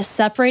 I guess,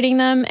 separating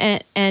them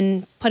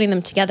and putting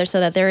them together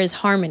so that there is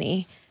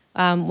harmony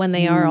when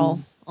they are all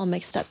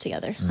mixed up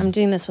together? I'm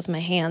doing this with my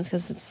hands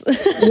because it's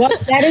well,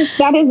 that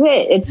is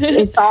it.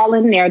 It's all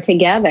in there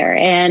together.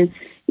 And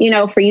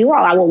for you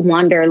all, I would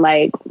wonder,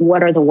 like,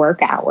 what are the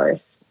work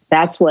hours?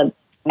 That's what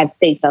I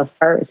think of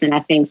first. And I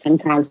think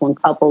sometimes when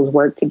couples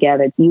work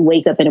together, you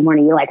wake up in the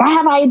morning, you're like, I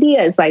have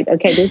ideas. Like,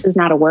 okay, this is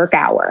not a work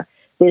hour.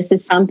 This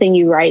is something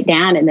you write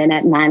down, and then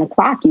at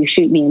 9:00 you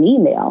shoot me an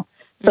email.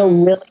 So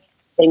really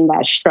having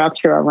that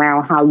structure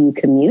around how you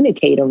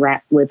communicate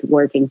with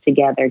working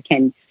together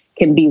can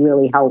be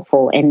really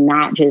helpful, and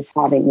not just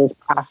having this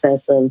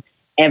process of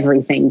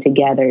everything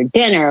together,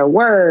 dinner,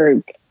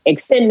 work,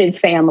 extended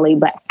family,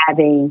 but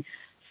having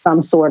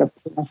some sort of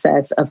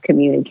process of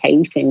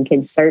communication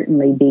can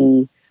certainly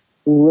be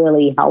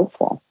really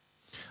helpful.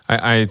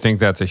 I think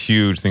that's a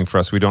huge thing for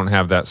us. We don't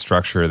have that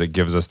structure that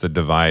gives us the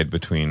divide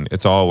between,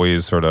 it's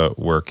always sort of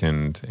work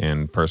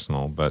and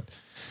personal. But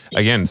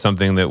again,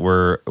 something that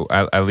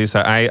at least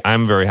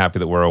I'm very happy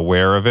that we're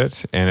aware of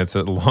it. And it's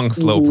a long,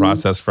 slow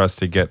process for us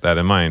to get that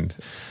in mind.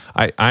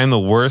 I'm the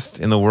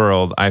worst in the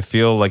world. I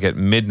feel like at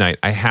midnight,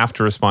 I have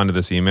to respond to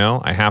this email.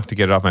 I have to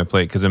get it off my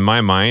plate. Because in my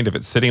mind, if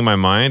it's sitting in my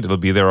mind, it'll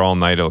be there all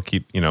night. It'll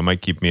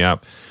might keep me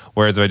up.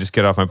 Whereas if I just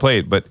get it off my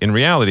plate. But in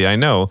reality, I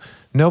know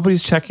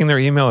nobody's checking their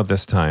email at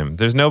this time.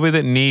 There's nobody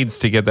that needs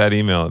to get that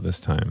email at this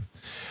time.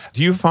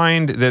 Do you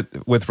find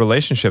that with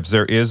relationships,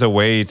 there is a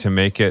way to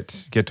make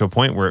it get to a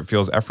point where it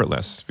feels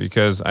effortless?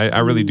 Because I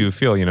really do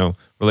feel,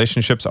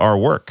 relationships are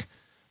work.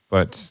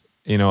 But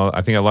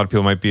I think a lot of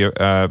people might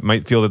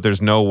feel that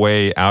there's no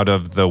way out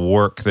of the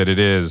work that it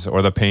is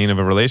or the pain of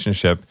a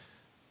relationship.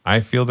 I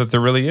feel that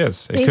there really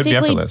is. It could be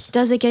effortless.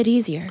 Does it get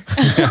easier?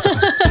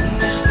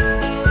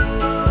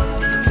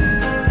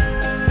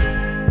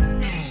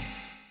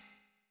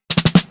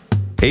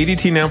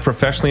 ADT now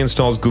professionally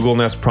installs Google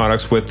Nest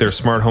products with their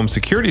smart home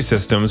security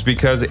systems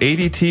because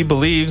ADT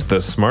believes the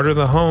smarter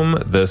the home,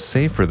 the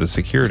safer the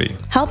security.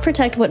 Help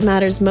protect what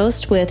matters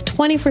most with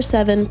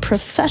 24/7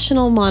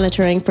 professional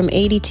monitoring from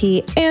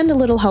ADT and a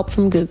little help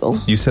from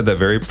Google. You said that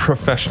very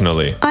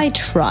professionally. I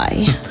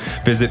try.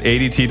 Visit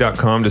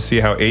ADT.com to see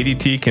how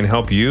ADT can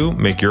help you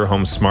make your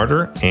home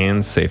smarter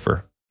and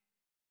safer.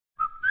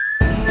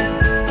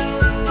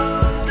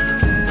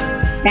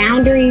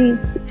 Boundaries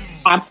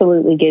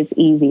absolutely gets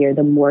easier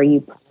the more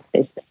you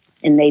practice them,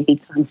 and they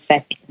become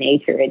second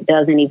nature. It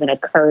doesn't even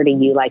occur to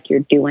you like you're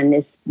doing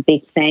this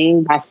big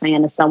thing by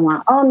saying to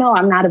someone, oh no,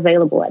 I'm not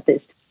available at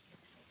this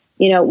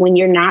time. When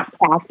you're not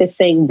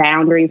practicing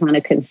boundaries on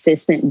a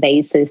consistent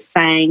basis,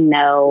 saying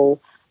no,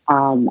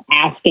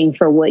 asking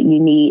for what you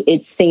need,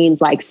 it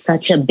seems like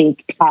such a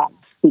big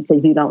task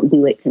because you don't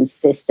do it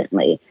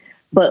consistently.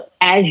 But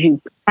as you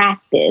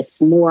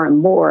practice more and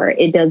more,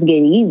 it does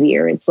get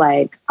easier. It's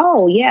like,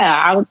 oh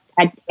yeah,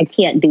 I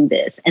can't do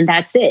this. And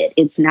that's it.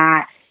 It's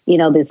not,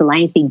 this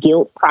lengthy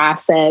guilt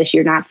process.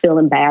 You're not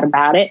feeling bad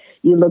about it.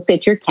 You looked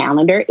at your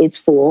calendar, it's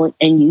full,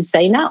 and you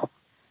say no.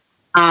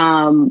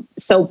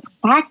 So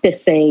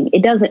practicing,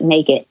 it doesn't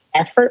make it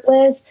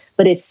effortless,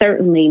 but it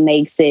certainly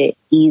makes it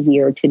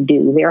easier to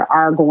do. There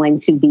are going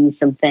to be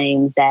some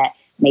things that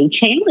may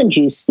challenge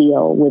you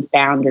still with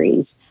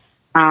boundaries.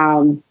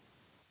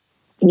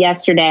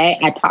 Yesterday,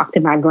 I talked to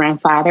my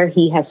grandfather.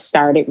 He has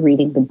started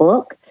reading the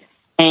book,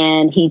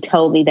 and he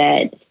told me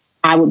that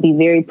I would be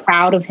very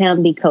proud of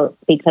him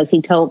because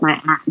he told my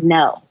aunt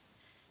no.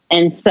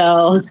 And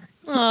so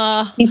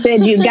He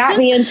said, you got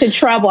me into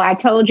trouble. I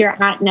told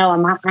your aunt no.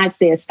 And my aunt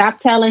said, stop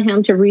telling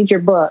him to read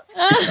your book.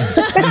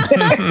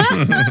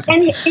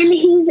 and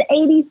he's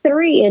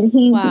 83 and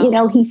he's,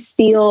 Wow. he's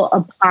still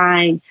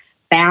applying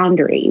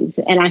boundaries.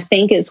 And I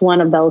think it's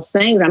one of those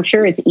things. I'm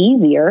sure it's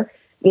easier,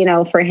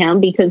 for him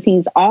because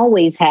he's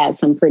always had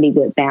some pretty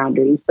good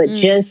boundaries, but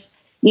just,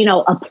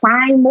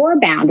 applying more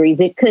boundaries.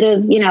 It could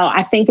have,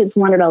 I think it's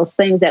one of those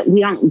things that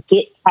we don't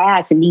get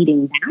past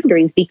needing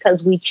boundaries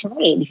because we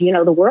change.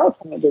 The world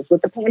changes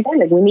with the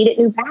pandemic. We needed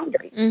new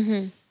boundaries.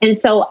 Mm-hmm. And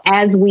so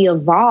as we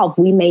evolve,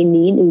 we may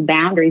need new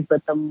boundaries,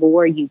 but the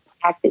more you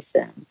practice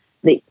them,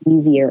 the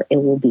easier it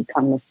will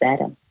become to set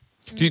them.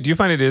 Do you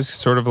find it is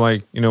sort of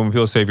like, when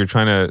people say if you're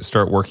trying to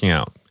start working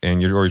out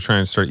and you're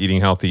trying to start eating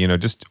healthy,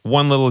 just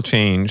one little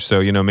change.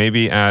 So,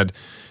 maybe add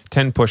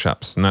 10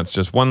 push-ups, and that's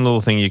just one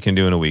little thing you can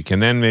do in a week. And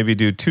then maybe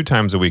do 2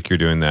 times a week you're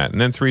doing that. And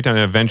then 3 times,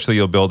 and eventually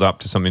you'll build up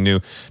to something new.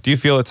 Do you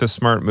feel it's a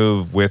smart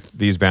move with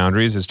these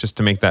boundaries is just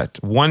to make that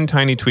one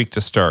tiny tweak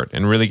to start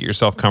and really get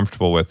yourself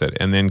comfortable with it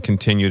and then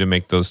continue to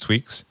make those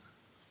tweaks?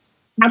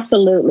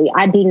 Absolutely.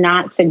 I do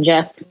not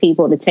suggest to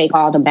people to take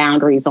all the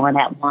boundaries on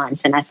at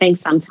once. And I think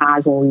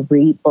sometimes when we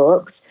read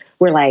books,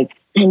 we're like,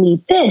 I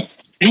need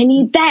this, I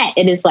need that.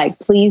 And it's like,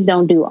 please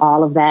don't do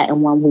all of that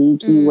in one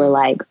week. You will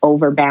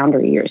over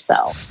boundary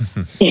yourself.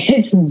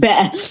 It's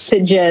best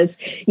to just,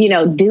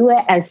 do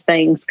it as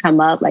things come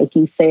up. Like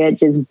you said,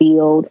 just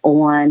build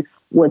on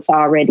what's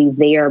already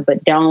there,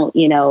 but don't,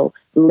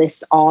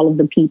 list all of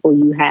the people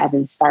you have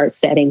and start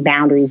setting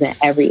boundaries in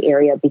every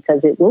area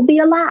because it will be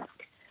a lot.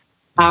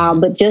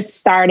 But just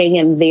starting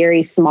in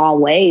very small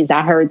ways.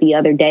 I heard the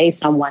other day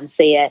someone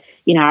said,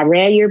 I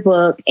read your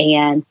book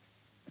and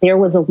there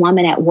was a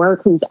woman at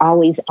work who's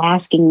always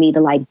asking me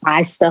to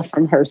buy stuff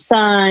from her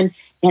son.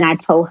 And I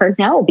told her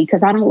no,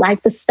 because I don't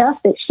like the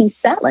stuff that she's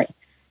selling.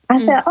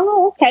 I said,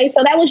 oh, okay.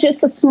 So that was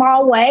just a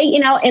small way,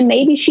 and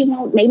maybe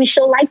she'll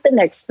like the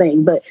next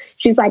thing. But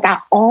she's like, I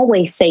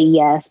always say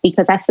yes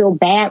because I feel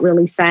bad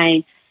really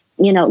saying,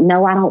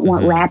 no, I don't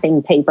want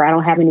wrapping paper. I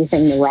don't have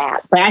anything to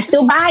wrap, but I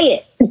still buy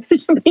it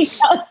because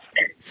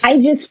I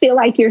just feel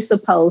like you're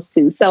supposed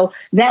to. So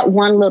that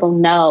one little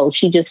no,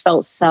 she just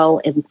felt so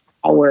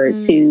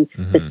empowered to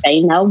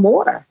say no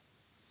more.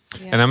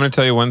 Yeah. And I'm going to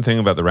tell you one thing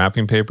about the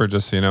wrapping paper,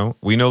 just so you know.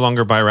 We no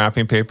longer buy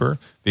wrapping paper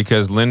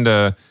because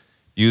Linda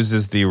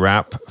uses the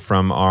wrap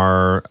from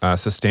our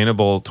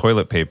sustainable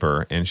toilet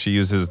paper, and she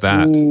uses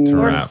that to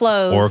Or wrap.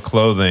 clothes. Or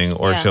clothing,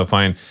 or she'll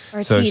find.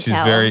 Or so tea she's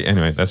towel.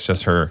 anyway, that's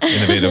just her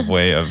innovative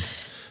way of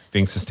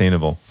being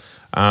sustainable.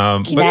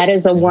 But That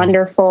is a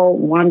wonderful,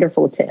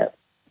 wonderful tip.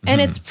 And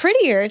it's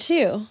prettier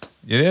too.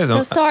 it is.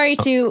 So sorry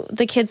to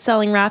the kids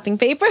selling wrapping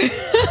paper.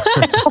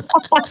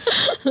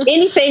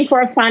 Anything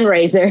for a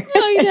fundraiser.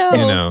 I know.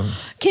 You know.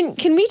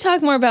 Can we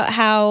talk more about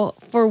how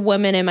for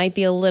women it might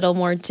be a little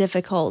more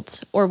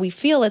difficult, or we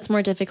feel it's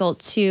more difficult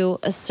to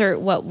assert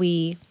what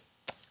we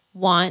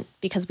want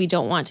because we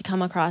don't want to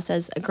come across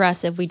as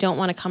aggressive. We don't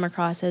want to come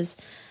across as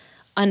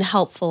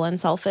unhelpful and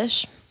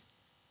selfish.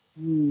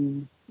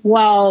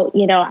 Well,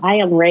 I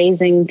am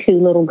raising 2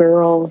 little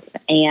girls,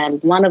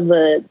 and one of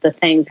the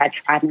things I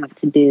try not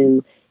to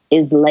do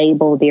is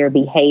label their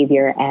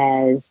behavior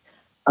as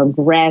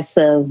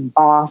aggressive,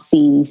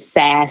 bossy,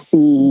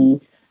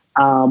 sassy,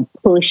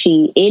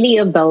 pushy, any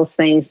of those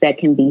things that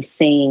can be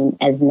seen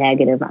as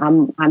negative.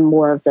 I'm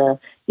more of the,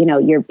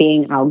 you're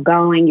being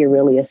outgoing, you're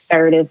really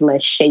assertive,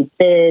 let's shape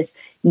this,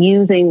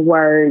 using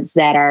words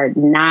that are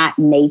not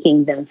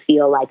making them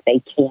feel like they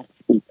can't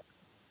speak.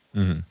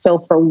 So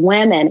for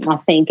women, I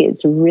think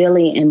it's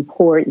really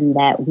important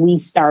that we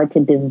start to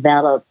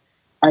develop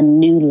a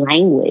new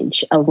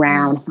language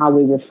around how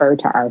we refer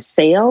to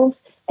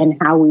ourselves and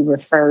how we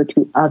refer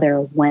to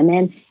other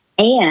women,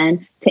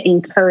 and to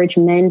encourage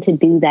men to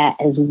do that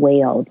as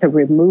well, to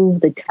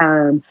remove the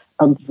term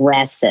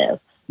aggressive,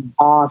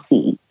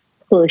 bossy,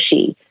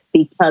 pushy,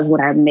 because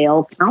when our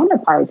male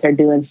counterparts are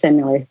doing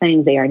similar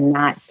things, they are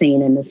not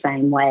seen in the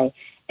same way.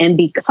 And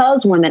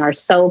because women are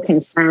so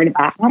concerned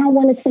about, I don't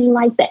want to seem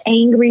like the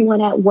angry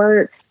one at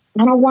work.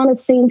 I don't want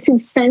to seem too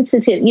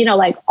sensitive,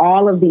 like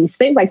all of these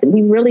things, like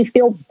we really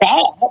feel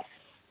bad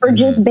for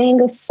just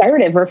being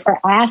assertive or for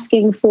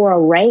asking for a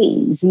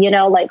raise,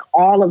 like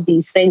all of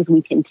these things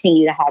we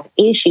continue to have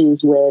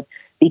issues with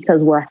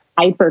because we're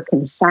hyper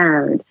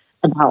concerned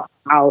about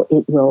how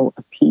it will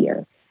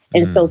appear.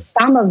 And so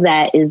some of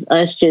that is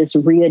us just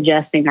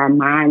readjusting our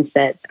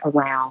mindsets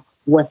around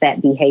what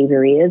that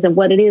behavior is, and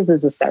what it is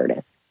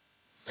assertive.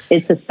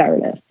 It's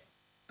assertive.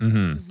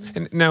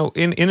 And now,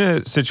 in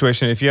a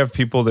situation, if you have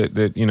people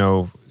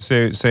that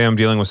say I'm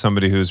dealing with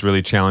somebody who's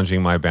really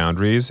challenging my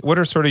boundaries, what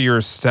are sort of your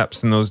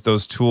steps and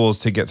those tools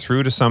to get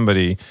through to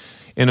somebody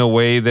in a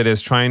way that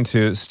is trying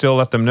to still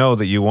let them know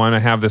that you want to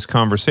have this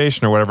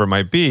conversation or whatever it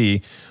might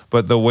be,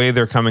 but the way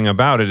they're coming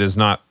about it is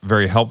not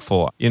very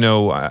helpful?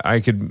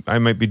 I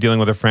might be dealing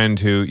with a friend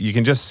who you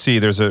can just see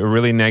there's a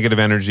really negative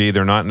energy.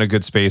 They're not in a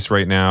good space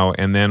right now.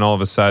 And then all of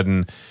a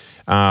sudden,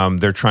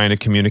 they're trying to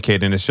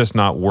communicate and it's just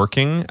not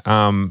working.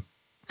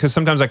 because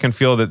sometimes I can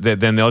feel that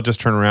then they'll just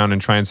turn around and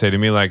try and say to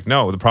me like,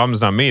 no, the problem's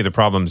not me, the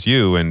problem's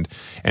you, and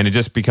it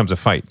just becomes a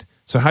fight.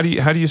 So how do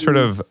you sort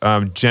of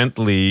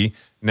gently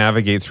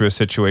navigate through a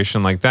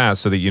situation like that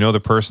so that you know the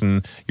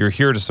person, you're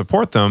here to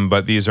support them,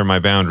 but these are my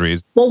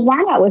boundaries? Well,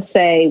 one, I would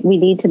say we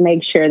need to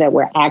make sure that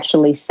we're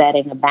actually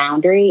setting a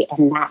boundary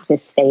and not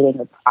just stating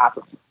a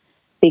problem.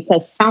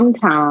 Because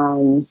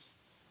sometimes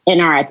in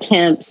our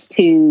attempts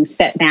to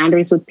set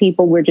boundaries with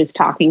people, we're just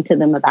talking to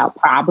them about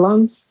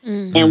problems,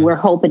 and we're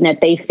hoping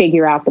that they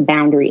figure out the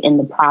boundary in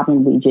the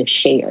problem we just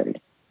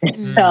shared.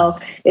 So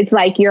it's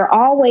like, you're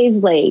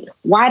always late.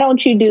 Why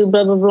don't you do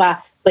blah, blah,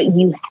 blah? But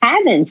you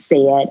haven't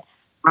said,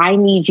 I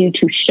need you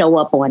to show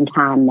up on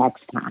time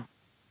next time.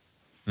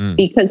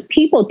 Because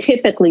people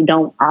typically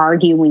don't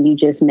argue when you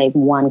just make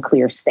one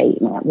clear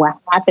statement. What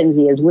happens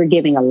is we're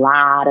giving a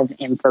lot of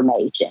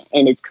information,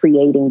 and it's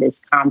creating this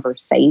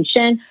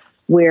conversation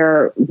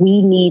where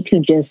we need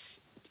to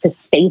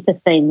state the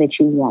thing that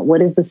you want.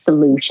 What is the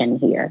solution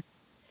here?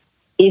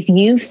 If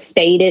you've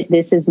stated,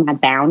 this is my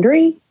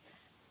boundary,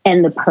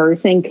 and the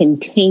person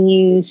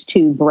continues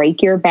to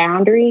break your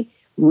boundary,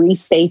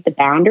 restate the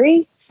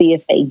boundary, see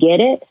if they get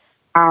it.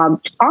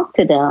 Talk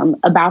to them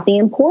about the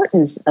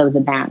importance of the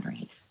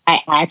boundary.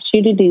 I asked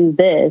you to do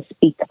this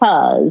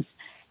because,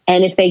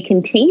 and if they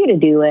continue to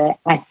do it,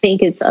 I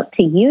think it's up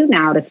to you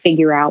now to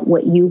figure out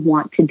what you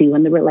want to do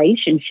in the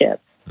relationship.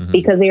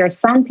 Because there are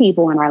some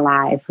people in our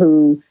life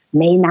who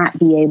may not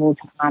be able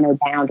to honor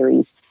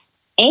boundaries.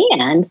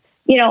 And,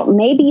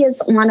 maybe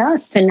it's on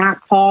us to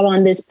not call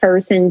on this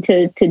person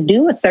to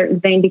do a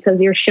certain thing because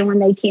they're showing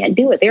they can't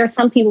do it. There are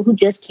some people who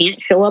just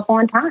can't show up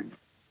on time.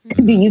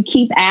 Do you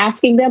keep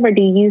asking them, or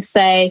do you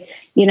say,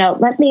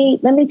 let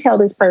me tell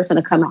this person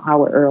to come an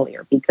hour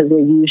earlier because they're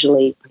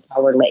usually an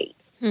hour late?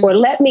 Or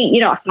let me,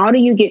 how do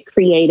you get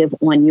creative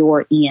on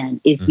your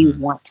end if you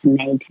want to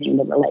maintain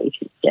the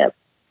relationship?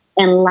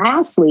 And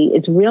lastly,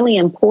 it's really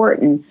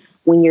important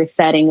when you're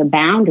setting a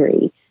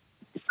boundary,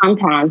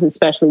 sometimes,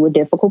 especially with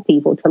difficult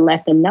people, to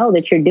let them know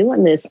that you're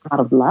doing this out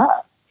of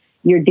love.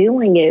 You're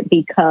doing it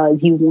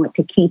because you want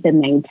to keep and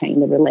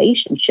maintain the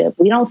relationship.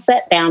 We don't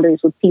set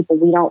boundaries with people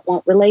we don't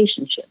want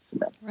relationships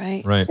with.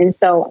 Right. And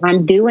so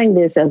I'm doing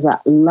this as a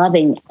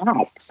loving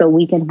act so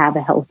we can have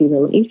a healthy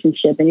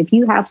relationship. And if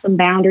you have some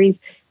boundaries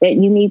that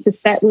you need to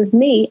set with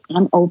me,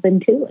 I'm open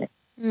to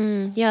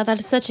it. Yeah, that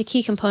is such a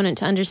key component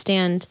to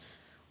understand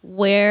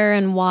where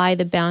and why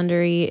the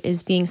boundary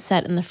is being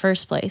set in the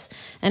first place.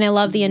 And I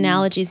love the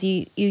analogies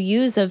you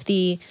use of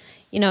the,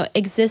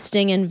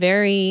 existing and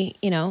very,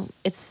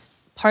 it's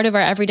part of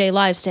our everyday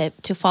lives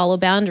to follow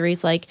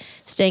boundaries, like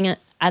staying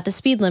at the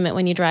speed limit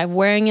when you drive,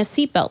 wearing a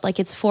seatbelt, like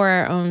it's for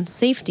our own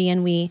safety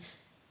and we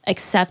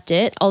accept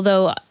it.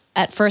 Although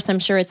at first I'm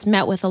sure it's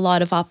met with a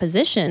lot of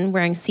opposition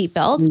wearing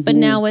seatbelts, but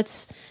now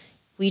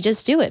we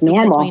just do it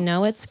because we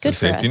know it's good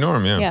for us. Safety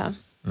norm, yeah. Yeah.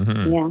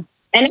 Yeah.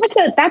 And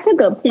that's a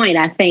good point.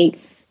 I think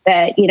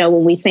that,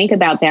 when we think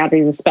about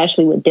boundaries,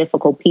 especially with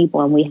difficult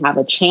people, and we have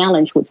a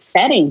challenge with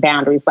setting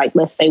boundaries, like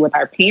let's say with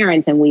our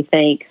parents, and we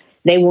think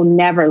they will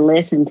never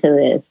listen to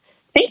this.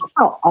 Think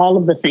about all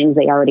of the things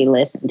they already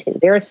listen to.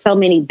 There are so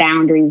many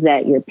boundaries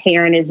that your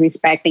parent is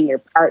respecting, your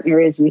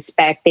partner is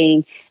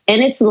respecting,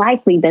 and it's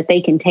likely that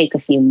they can take a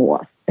few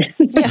more.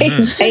 They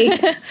can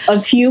take a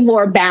few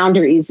more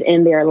boundaries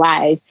in their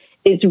life.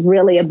 It's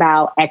really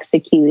about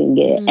executing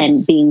it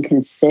and being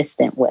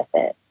consistent with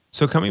it.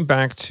 So coming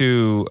back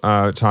to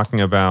talking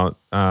about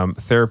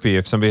therapy,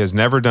 if somebody has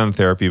never done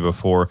therapy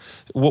before,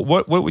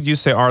 what would you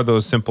say are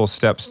those simple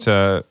steps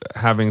to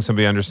having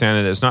somebody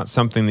understand that it's not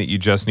something that you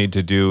just need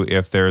to do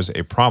if there's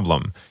a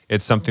problem?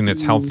 It's something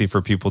that's healthy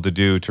for people to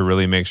do to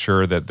really make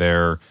sure that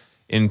they're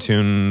in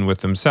tune with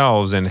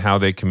themselves and how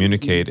they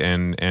communicate,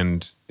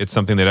 and it's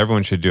something that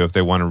everyone should do if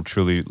they want to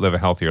truly live a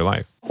healthier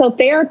life. So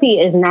therapy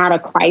is not a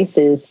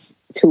crisis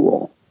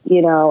tool.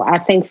 I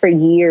think for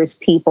years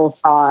people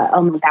thought,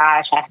 oh my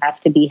gosh, I have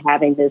to be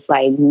having this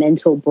like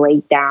mental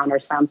breakdown or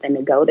something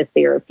to go to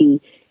therapy.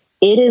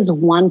 It is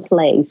one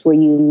place where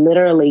you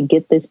literally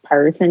get this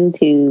person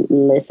to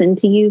listen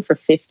to you for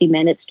 50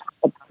 minutes, talk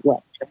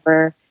about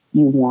whatever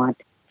you want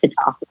to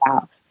talk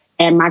about.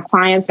 And my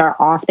clients are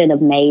often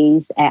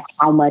amazed at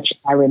how much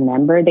I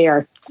remember. They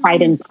are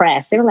quite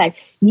impressed. They're like,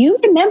 you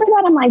remember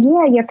that? I'm like,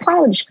 yeah, your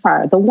college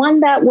car, the one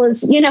that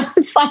was,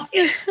 it's like,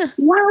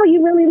 wow,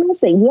 you really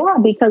listen. Yeah,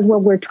 because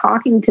when we're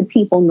talking to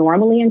people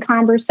normally in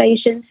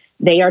conversation,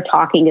 they are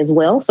talking as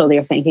well. So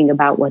they're thinking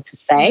about what to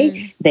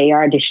say. They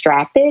are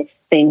distracted.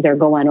 Things are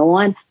going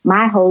on.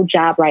 My whole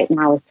job right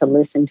now is to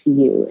listen to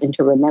you and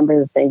to remember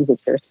the things that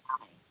you're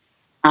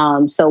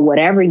saying. So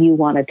whatever you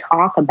want to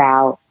talk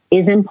about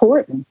is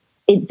important.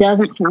 It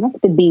doesn't have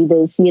to be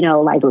this,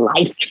 like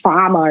life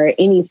trauma or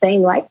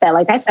anything like that.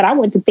 Like I said, I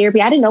went to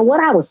therapy. I didn't know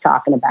what I was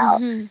talking about.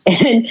 And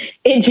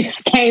it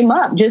just came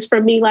up just for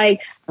me,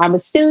 like, I'm a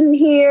student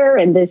here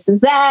and this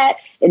is that.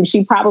 And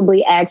she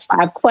probably asked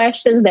 5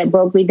 questions that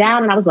broke me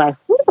down. And I was like,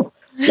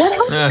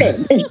 what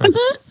happened?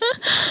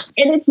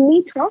 And it's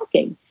me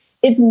talking.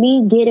 It's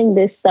me getting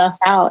this stuff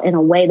out in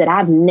a way that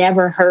I've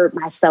never heard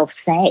myself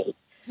say.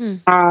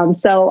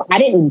 So I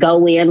didn't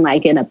go in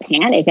like in a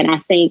panic. And I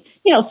think,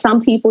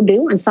 some people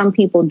do and some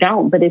people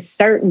don't, but it's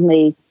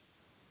certainly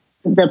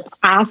the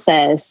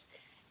process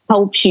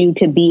helps you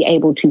to be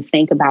able to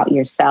think about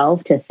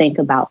yourself, to think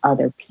about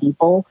other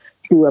people,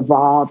 to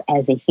evolve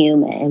as a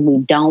human. And we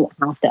don't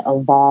have to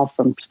evolve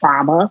from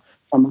trauma,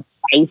 from a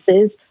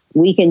crisis.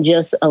 We can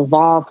just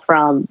evolve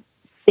from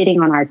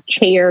sitting on our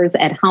chairs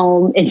at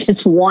home and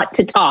just want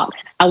to talk.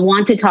 I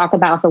want to talk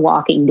about The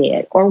Walking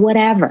Dead or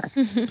whatever.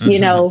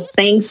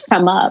 Things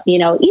come up,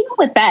 even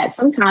with that,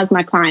 sometimes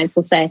my clients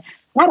will say,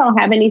 I don't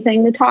have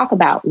anything to talk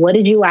about. What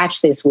did you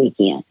watch this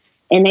weekend?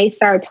 And they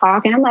start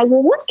talking. I'm like,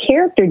 well, what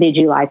character did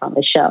you like on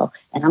the show?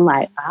 And I'm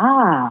like,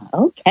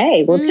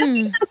 okay. Well, tell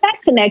me about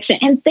that connection.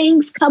 And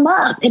things come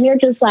up and you're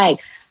just like,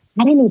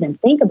 I didn't even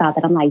think about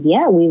that. I'm like,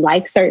 yeah, we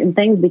like certain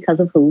things because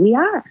of who we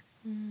are.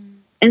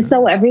 And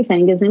so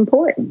everything is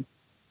important.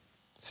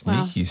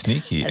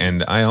 Sneaky.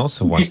 And I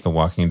also watched The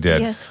Walking Dead.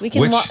 Yes, we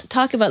can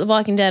talk about The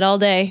Walking Dead all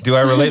day. Do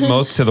I relate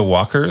most to the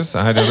walkers?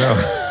 I don't know.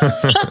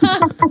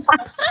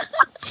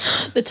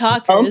 The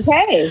talkers.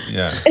 Okay.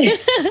 Yeah.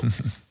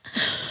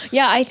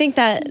 Yeah, I think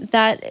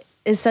that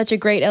is such a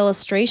great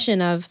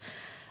illustration of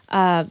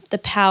the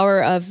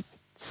power of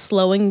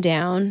slowing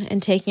down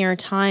and taking our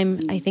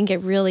time. I think it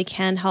really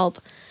can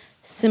help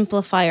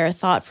simplify our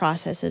thought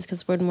processes,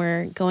 because when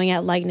we're going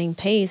at lightning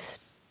pace,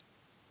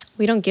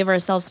 we don't give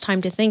ourselves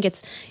time to think.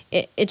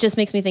 It just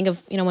makes me think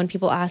of, when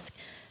people ask,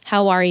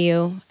 how are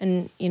you?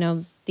 And,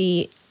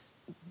 the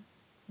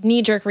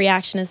knee-jerk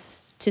reaction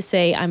is to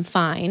say, I'm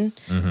fine,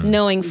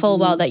 knowing full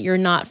well that you're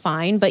not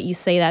fine. But you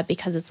say that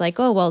because it's like,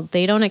 oh, well,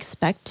 they don't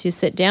expect to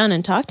sit down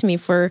and talk to me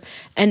for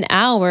an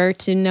hour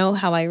to know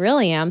how I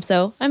really am.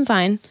 So I'm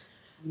fine.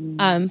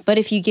 But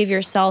if you give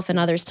yourself and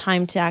others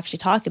time to actually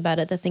talk about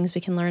it, the things we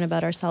can learn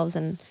about ourselves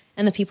and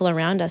the people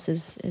around us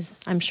is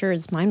I'm sure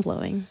is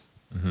mind-blowing.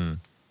 Mm-hmm.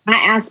 I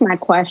asked my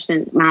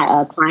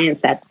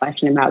clients that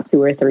question about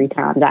 2 or 3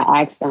 times.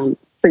 I asked them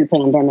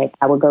pre-pandemic,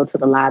 I would go to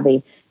the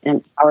lobby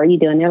and, how are you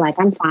doing? They're like,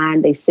 I'm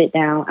fine. They sit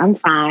down, I'm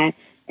fine.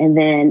 And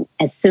then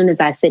as soon as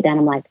I sit down,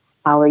 I'm like,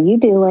 how are you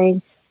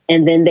doing?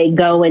 And then they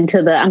go into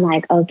I'm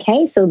like,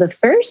 okay, so the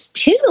first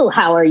 2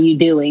 how are you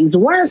doings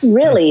weren't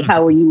really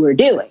how you were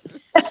doing.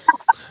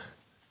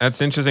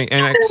 That's interesting.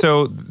 And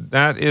so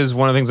that is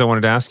one of the things I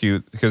wanted to ask you,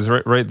 because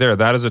right there,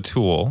 that is a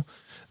tool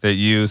that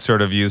you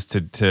sort of use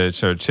to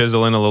sort of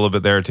chisel in a little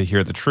bit there to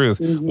hear the truth.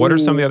 Mm-hmm. What are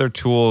some of the other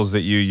tools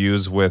that you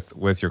use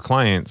with your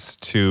clients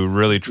to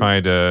really try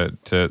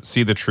to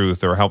see the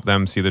truth or help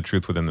them see the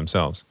truth within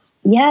themselves?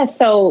 Yeah,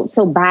 so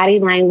body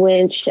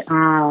language,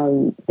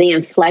 the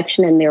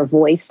inflection in their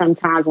voice.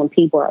 Sometimes when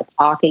people are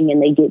talking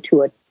and they get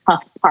to a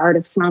tough part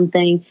of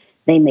something,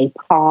 they may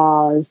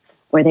pause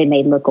or they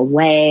may look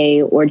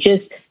away or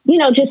just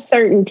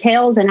certain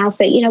tells. And I'll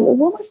say, well,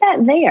 what was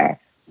that there?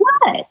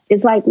 What?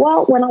 It's like,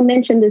 well, when I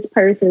mention this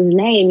person's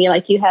name,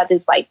 you have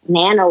this like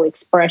nano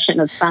expression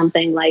of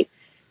something, like,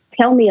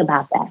 tell me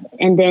about that.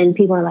 And then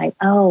people are like,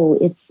 oh,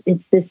 it's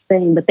this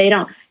thing, but they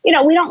don't, we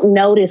don't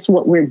notice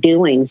what we're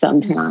doing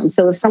sometimes.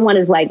 So if someone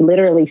is like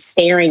literally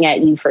staring at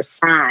you for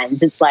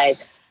signs, it's like,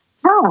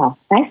 oh,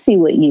 I see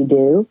what you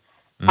do.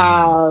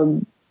 Mm-hmm.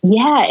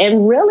 Yeah.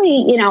 And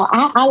really,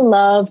 I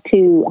love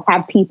to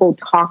have people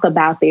talk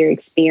about their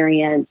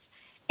experience.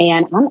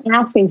 And I'm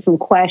asking some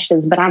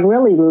questions, but I'm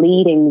really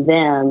leading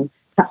them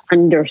to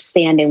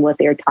understanding what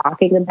they're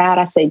talking about.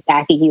 I say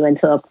backing you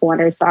into a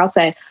corner. So I'll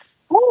say,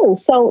 oh,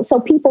 so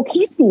people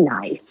can be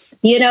nice.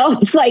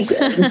 It's like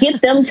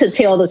get them to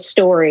tell the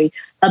story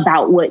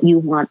about what you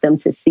want them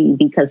to see,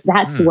 because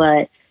that's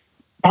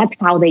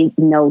how they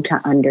know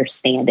to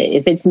understand it.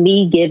 If it's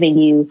me giving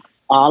you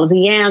all of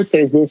the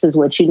answers, this is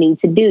what you need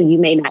to do, you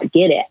may not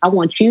get it. I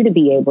want you to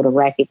be able to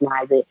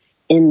recognize it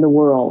in the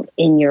world,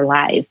 in your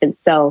life. And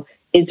so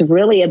it's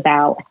really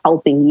about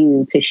helping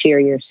you to share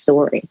your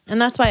story. And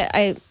that's why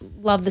I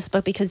love this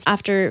book, because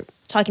after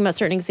talking about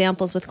certain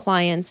examples with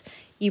clients,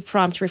 you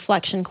prompt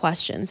reflection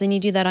questions, and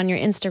you do that on your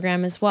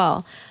Instagram as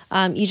well.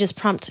 You just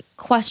prompt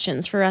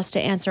questions for us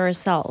to answer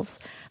ourselves,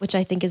 which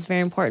I think is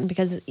very important,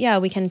 because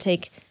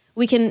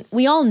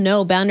we all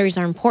know boundaries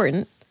are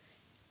important,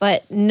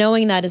 but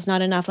knowing that is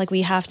not enough. Like,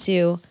 we have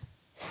to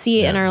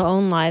see it in our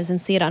own lives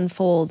and see it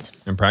unfold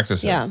and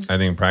practice it. I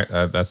think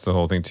that's the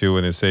whole thing too.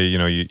 When they say,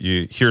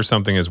 you hear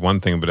something as one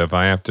thing, but if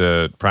I have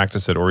to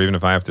practice it, or even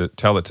if I have to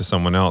tell it to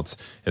someone else,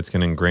 it's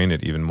going to ingrain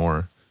it even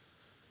more.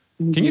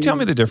 Mm-hmm. Can you tell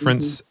me the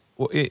difference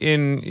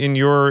in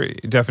your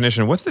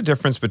definition? What's the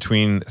difference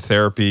between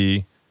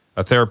therapy,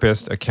 a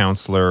therapist, a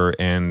counselor,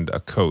 and a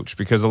coach?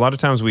 Because a lot of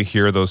times we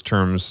hear those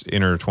terms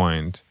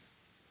intertwined.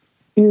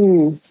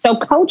 So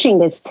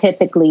coaching is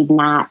typically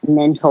not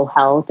mental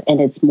health, and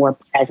it's more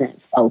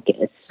present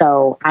focused.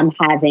 So I'm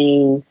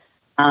having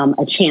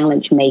a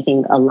challenge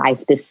making a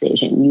life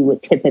decision. You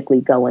would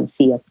typically go and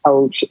see a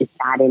coach. It's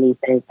not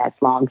anything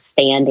that's long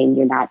standing.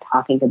 You're not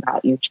talking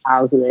about your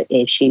childhood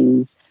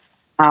issues.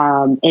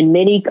 And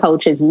many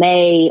coaches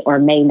may or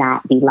may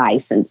not be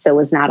licensed. So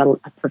it's not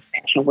a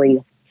profession where you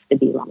have to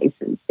be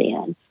licensed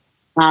in.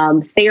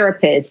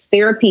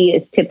 Therapy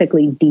is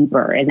typically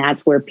deeper, and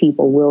that's where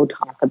people will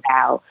talk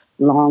about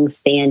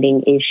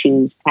long-standing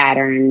issues,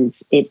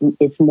 patterns.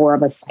 It's more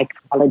of a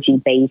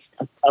psychology-based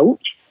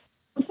approach.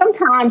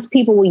 Sometimes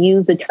people will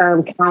use the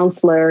term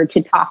counselor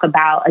to talk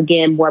about,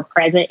 again, more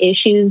present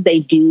issues. They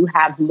do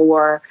have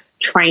more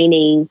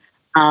training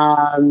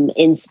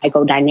in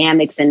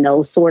psychodynamics and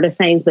those sort of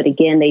things. But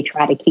again, they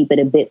try to keep it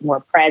a bit more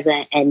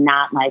present and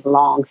not like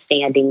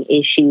long-standing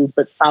issues,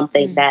 but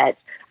something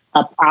that's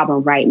a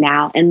problem right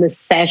now. And the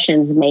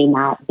sessions may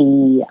not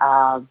be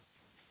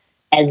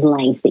as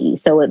lengthy.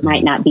 So it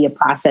might not be a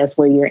process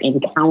where you're in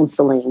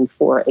counseling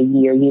for a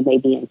year. You may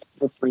be in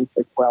counseling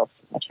for 12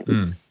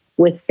 sessions.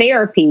 With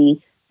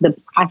therapy, the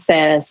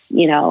process,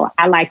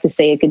 I like to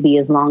say it could be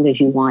as long as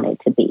you want it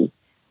to be,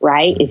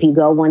 right? If you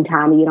go one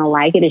time and you don't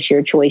like it, it's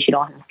your choice. You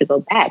don't have to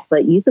go back.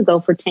 But you could go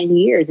for 10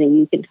 years and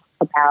you can talk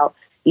about,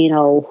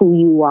 who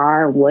you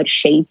are, what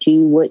shaped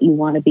you, what you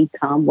want to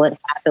become, what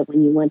happened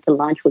when you went to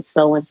lunch with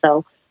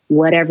so-and-so,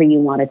 whatever you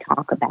want to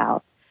talk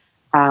about.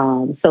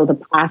 So the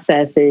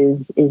process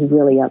is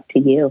really up to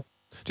you.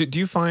 Do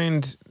you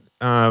find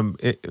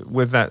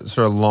with that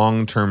sort of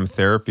long-term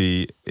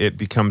therapy, it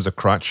becomes a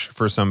crutch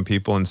for some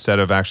people instead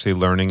of actually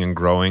learning and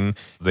growing?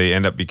 They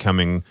end up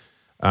becoming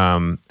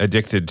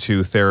addicted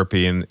to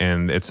therapy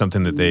and it's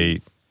something that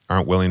they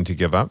aren't willing to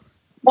give up?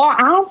 Well,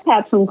 I've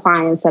had some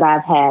clients that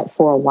I've had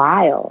for a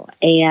while.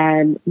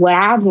 And what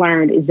I've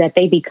learned is that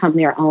they become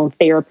their own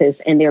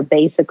therapists and they're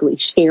basically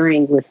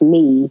sharing with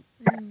me.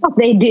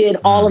 They did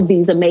all of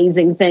these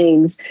amazing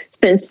things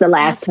since the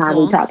last time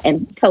we talked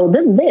and told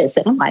them this.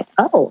 And I'm like,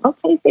 oh,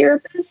 okay,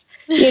 therapist.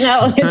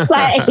 It's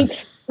like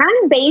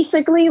I'm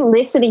basically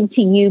listening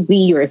to you be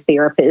your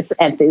therapist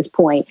at this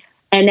point.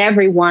 And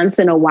every once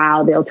in a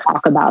while, they'll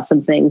talk about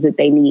some things that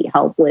they need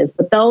help with.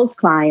 But those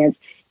clients,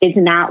 it's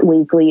not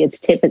weekly. It's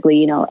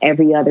typically,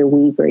 every other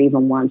week or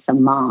even once a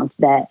month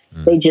that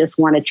they just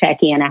want to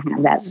check in and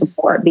have that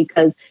support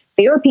because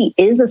therapy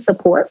is a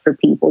support for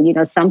people.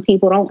 Some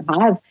people don't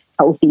have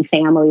healthy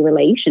family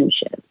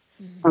relationships.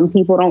 Some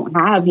people don't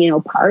have,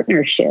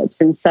 partnerships.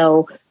 And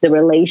so the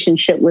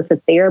relationship with a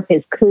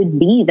therapist could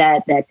be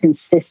that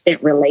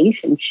consistent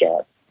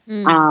relationship.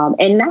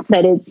 And not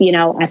that it's,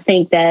 I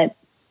think that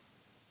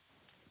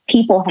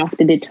people have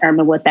to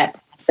determine what that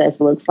process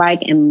looks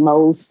like. And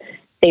most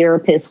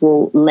therapists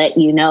will let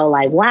you know,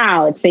 like,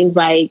 wow, it seems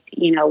like,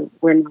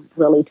 we're not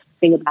really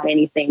talking about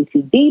anything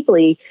too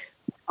deeply.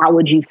 How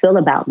would you feel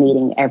about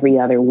meeting every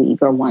other week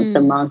or once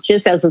a month,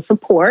 just as a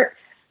support?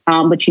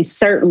 But you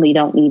certainly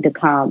don't need to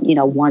come,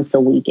 once a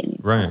week anymore.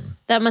 Right.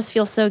 That must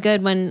feel so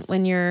good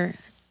when your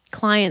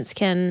clients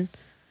can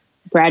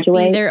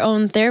graduate be their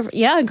own therapist.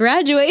 Yeah,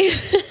 graduate.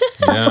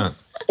 Yeah.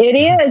 It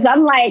is.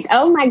 I'm like,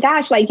 oh my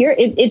gosh, like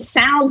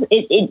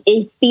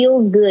it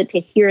feels good to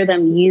hear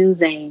them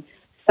using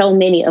so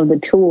many of the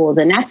tools.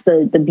 And that's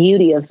the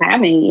beauty of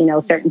having,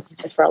 certain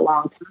clients for a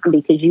long time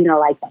because,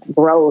 like that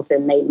growth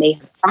and they may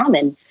have come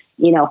and,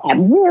 have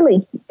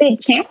really big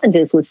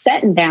challenges with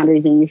setting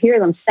boundaries and you hear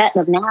them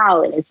setting them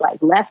now and it's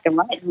like left and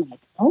right. I'm like,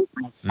 oh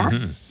my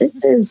God, this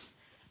is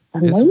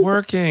amazing. It's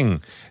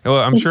working. Well,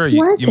 I'm sure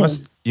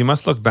you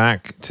must look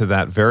back to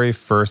that very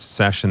first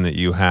session that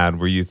you had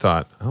where you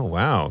thought, oh,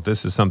 wow,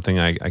 this is something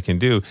I can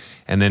do.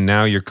 And then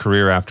now your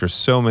career after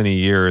so many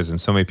years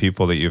and so many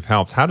people that you've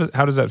helped, how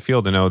does that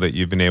feel to know that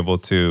you've been able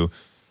to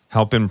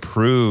help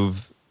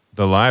improve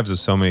the lives of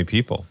so many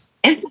people?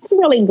 And that's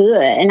really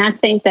good. And I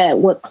think that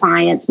what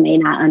clients may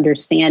not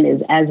understand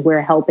is as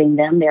we're helping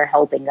them, they're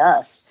helping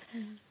us,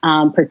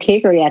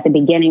 particularly at the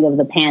beginning of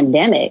the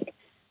pandemic.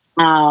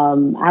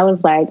 I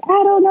was like,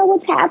 I don't know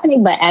what's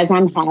happening. But as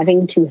I'm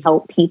having to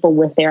help people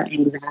with their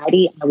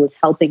anxiety, I was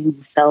helping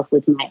myself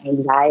with my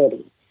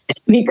anxiety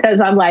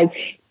because I'm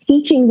like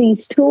teaching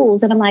these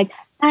tools and I'm like,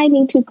 I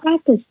need to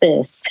practice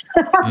this.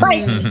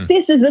 Like,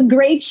 this is a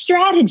great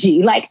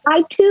strategy. Like,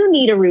 I too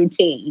need a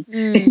routine.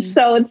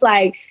 So it's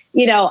like,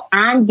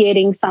 I'm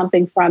getting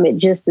something from it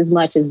just as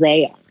much as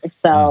they are.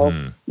 So,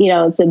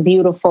 it's a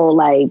beautiful,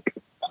 like,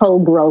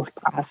 whole growth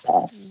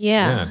process.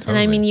 Yeah. Totally. And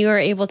I mean, you are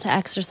able to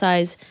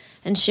exercise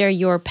and share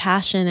your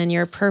passion and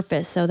your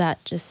purpose. So that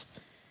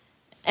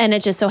it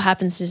just so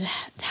happens to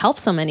help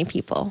so many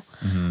people.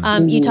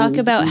 You talk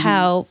about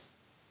how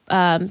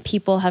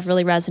people have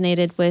really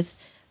resonated with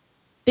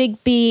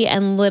Big B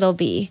and Little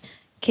B.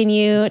 Can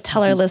you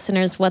tell our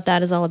listeners what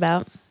that is all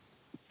about?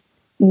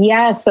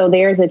 Yeah, so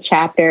there's a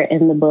chapter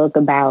in the book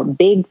about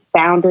big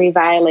boundary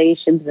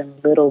violations and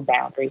little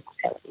boundary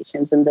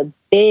violations. And the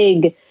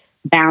big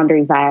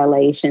boundary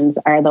violations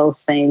are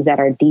those things that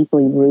are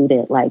deeply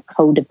rooted, like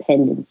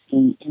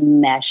codependency,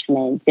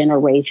 enmeshment,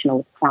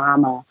 generational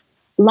trauma,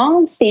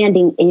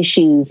 long-standing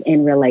issues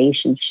in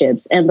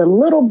relationships. And the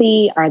little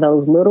B are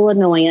those little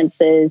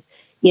annoyances.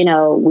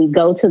 We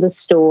go to the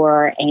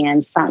store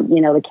and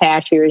the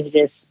cashier is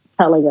just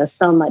telling us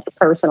so much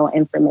personal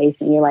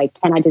information. You're like,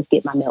 can I just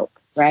get my milk?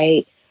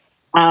 Right.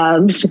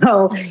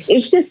 So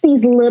it's just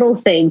these little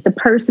things, the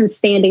person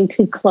standing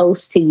too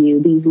close to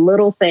you, these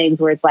little things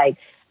where it's like,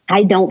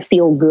 I don't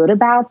feel good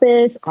about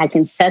this. I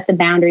can set the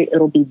boundary.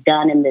 It'll be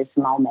done in this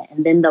moment.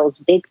 And then those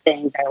big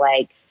things are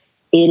like,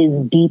 it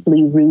is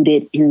deeply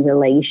rooted in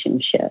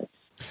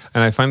relationships.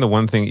 And I find the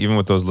one thing, even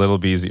with those little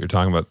B's that you're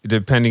talking about,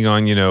 depending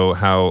on,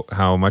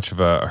 how much of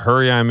a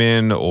hurry I'm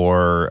in,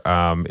 or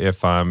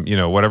if I'm,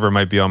 whatever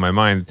might be on my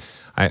mind,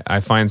 I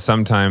find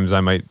sometimes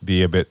I might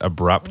be a bit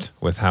abrupt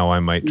with how I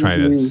might try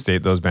to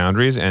state those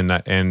boundaries. And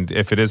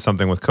if it is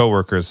something with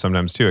coworkers,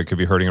 sometimes too, it could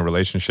be hurting a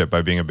relationship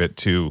by being a bit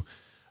too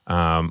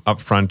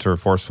upfront or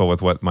forceful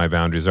with what my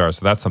boundaries are.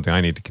 So that's something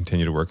I need to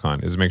continue to work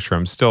on, is make sure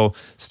I'm still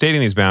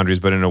stating these boundaries,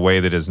 but in a way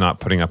that is not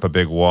putting up a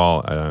big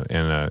wall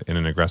in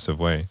an aggressive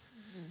way.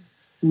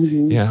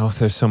 Mm-hmm. Yeah,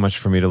 there's so much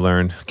for me to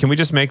learn. Can we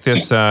just make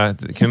this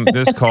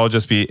this call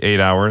just be 8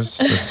 hours?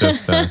 It's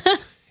just,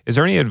 is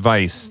there any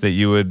advice that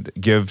you would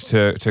give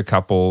to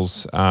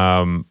couples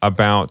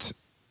about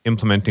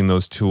implementing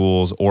those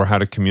tools, or how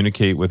to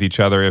communicate with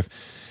each other?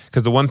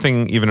 Because the one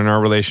thing, even in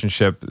our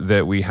relationship,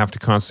 that we have to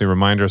constantly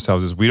remind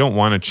ourselves is we don't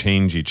want to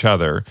change each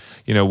other.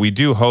 We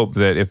do hope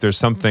that if there's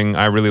something,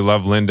 I really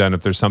love Linda, and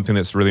if there's something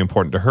that's really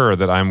important to her,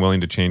 that I'm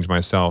willing to change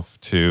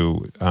myself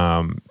to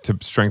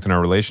strengthen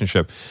our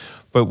relationship.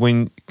 But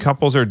when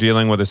couples are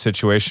dealing with a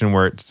situation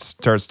where it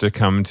starts to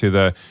come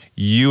to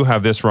you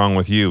have this wrong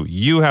with you,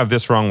 you have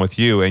this wrong with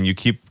you, and you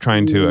keep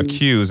trying to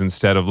accuse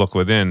instead of look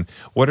within,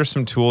 what are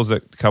some tools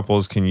that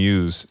couples can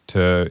use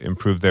to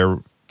improve their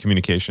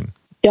communication?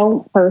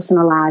 Don't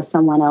personalize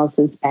someone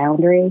else's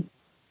boundary.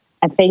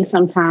 I think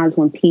sometimes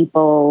when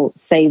people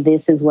say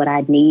this is what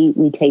I need,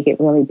 we take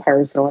it really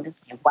personal. And it's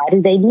like, why do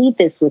they need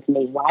this with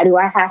me? Why do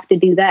I have to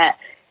do that?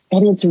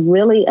 And it's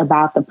really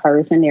about the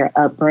person, their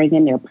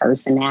upbringing, their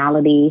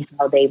personality,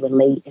 how they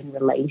relate in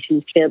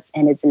relationships,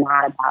 and it's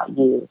not about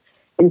you.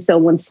 And so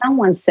when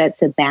someone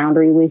sets a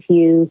boundary with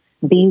you,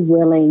 be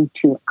willing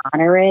to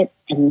honor it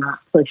and not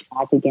push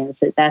back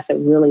against it. That's a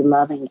really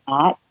loving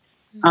act.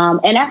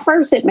 And at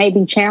first it may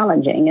be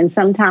challenging. And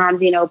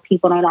sometimes,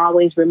 people don't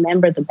always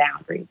remember the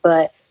boundary,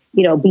 but,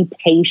 be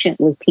patient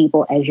with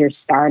people as you're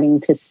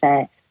starting to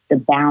set the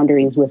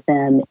boundaries with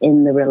them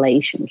in the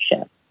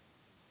relationship.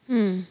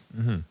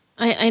 Mm-hmm.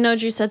 I know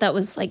Drew said that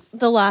was like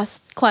the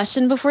last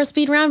question before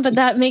speed round, but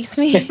that makes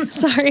me,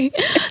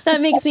 that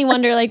makes me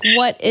wonder, like,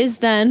 what is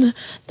then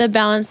the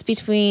balance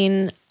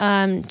between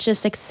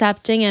just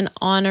accepting and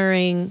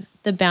honoring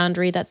the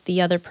boundary that the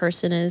other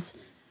person is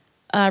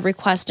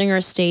requesting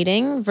or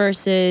stating,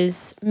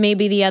 versus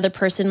maybe the other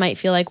person might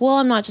feel like, well,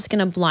 I'm not just going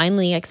to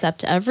blindly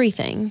accept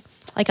everything.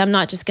 Like, I'm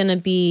not just going to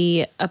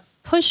be a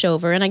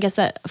pushover. And I guess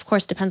that, of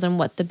course, depends on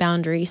what the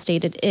boundary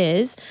stated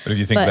is. But if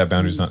you think that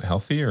boundary's not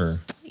healthy,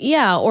 or...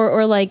 Yeah,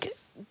 or like,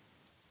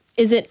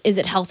 is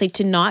it healthy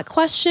to not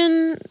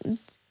question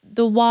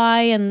the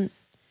why? And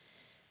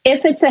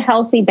if it's a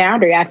healthy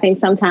boundary, I think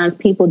sometimes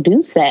people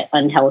do set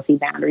unhealthy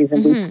boundaries.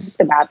 And we talked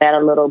about that a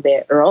little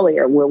bit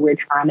earlier, where we're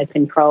trying to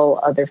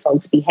control other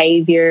folks'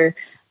 behavior.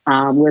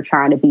 We're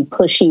trying to be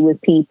pushy with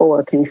people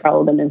or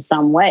control them in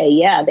some way.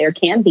 Yeah, there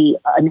can be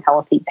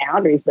unhealthy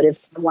boundaries. But if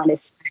someone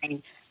is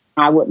saying,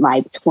 I would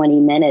like 20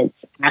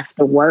 minutes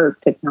after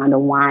work to kind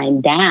of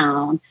wind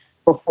down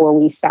before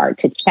we start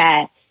to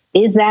chat,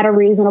 is that a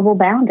reasonable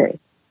boundary?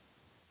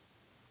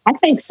 I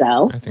think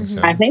so.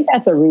 I think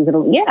that's a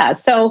reasonable,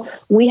 So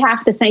we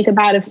have to think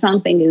about if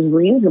something is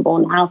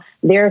reasonable. Now,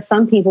 there are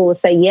some people who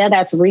say, yeah,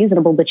 that's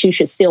reasonable, but you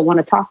should still want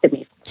to talk to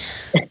me.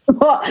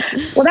 well,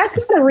 that's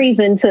not a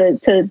reason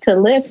to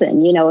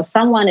listen. If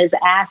someone is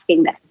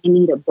asking that I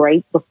need a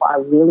break before I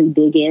really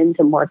dig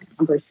into more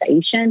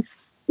conversation,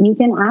 you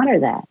can honor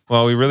that.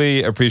 Well, we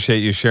really appreciate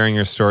you sharing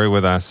your story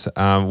with us.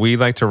 We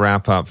like to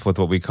wrap up with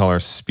what we call our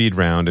speed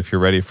round, if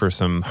you're ready for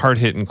some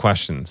hard-hitting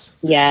questions.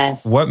 Yeah.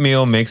 What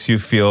meal makes you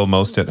feel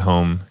most at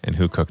home, and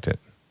who cooked it?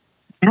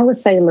 I would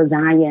say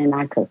lasagna, and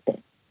I cooked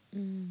it.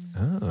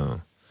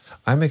 Oh,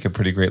 I make a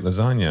pretty great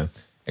lasagna,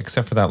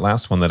 except for that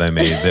last one that I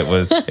made. It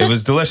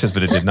was delicious,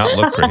 but it did not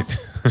look great.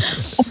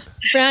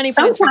 Brownie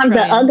points. Sometimes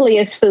the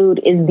ugliest food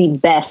is the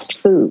best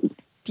food.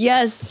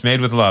 Yes. It's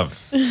made with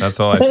love. That's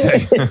all I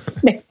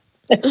say.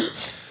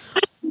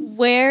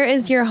 Where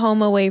is your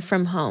home away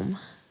from home?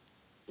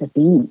 The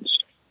beach.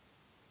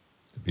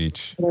 The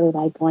beach. I really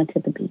like going to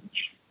the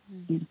beach.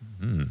 Yeah.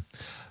 Mm-hmm.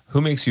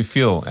 Who makes you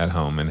feel at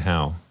home, and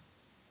how?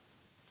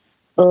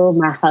 Oh,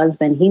 my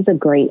husband. He's a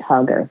great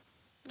hugger.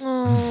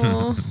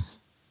 Oh.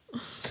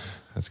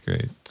 That's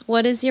great.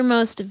 What is your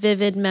most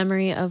vivid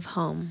memory of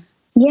home?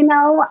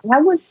 I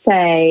would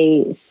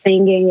say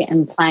singing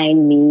and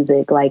playing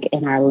music, like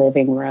in our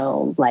living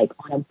room, like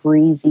on a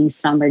breezy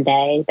summer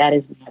day. That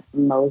is my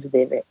most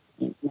vivid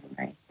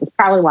memory. It's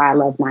probably why I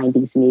love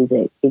 90s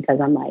music,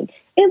 because I'm like,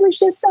 it was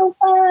just so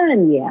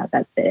fun. Yeah,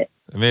 that's it.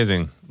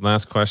 Amazing.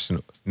 Last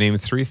question. Name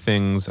 3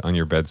 things on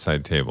your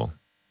bedside table.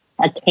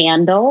 A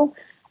candle,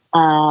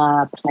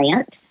 a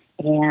plant,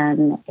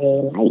 and a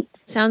light.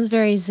 Sounds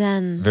very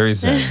zen. Very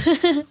zen.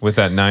 With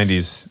that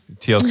 90s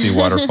TLC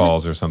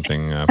Waterfalls or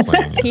something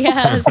playing.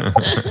 Yes.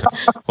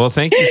 Well,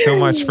 thank you so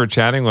much for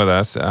chatting with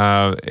us.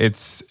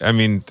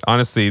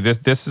 Honestly,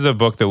 this is a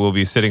book that will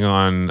be sitting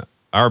on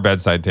our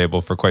bedside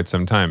table for quite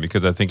some time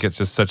because I think it's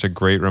just such a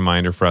great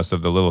reminder for us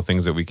of the little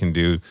things that we can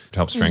do to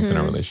help strengthen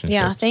our relationship.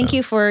 Yeah, thank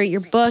you for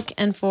your book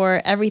and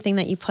for everything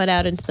that you put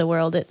out into the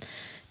world. It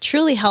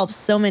truly helps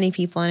so many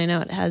people, and I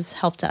know it has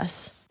helped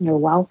us. You're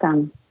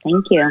welcome.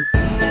 Thank you.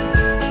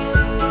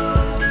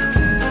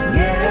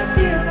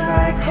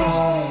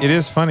 It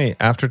is funny.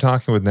 After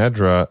talking with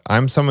Nedra,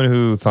 I'm someone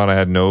who thought I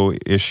had no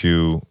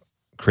issue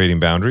creating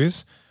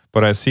boundaries,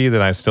 but I see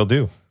that I still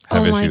do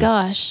have issues. Oh my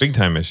gosh. Big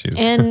time issues.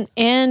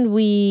 And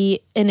we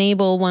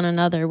enable one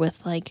another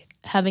with like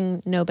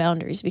having no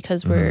boundaries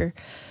because we're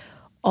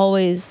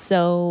always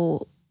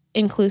so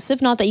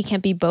inclusive. Not that you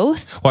can't be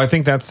both. Well, I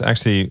think that's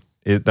actually,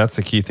 that's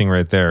the key thing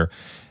right there.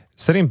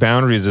 Setting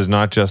boundaries is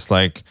not just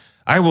like,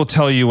 I will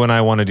tell you when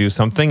I want to do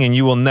something and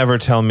you will never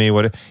tell me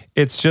what.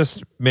 It's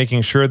just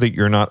making sure that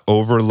you're not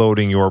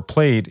overloading your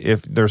plate.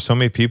 If there's so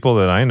many people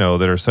that I know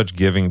that are such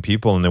giving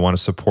people and they want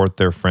to support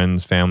their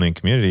friends, family, and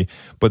community,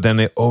 but then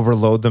they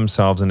overload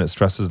themselves and it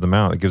stresses them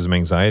out. It gives them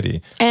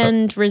anxiety.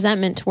 And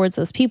resentment towards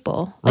those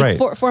people. Like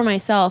right. For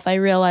myself, I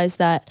realized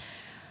that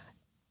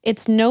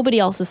it's nobody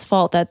else's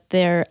fault that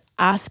they're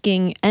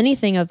asking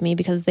anything of me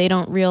because they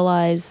don't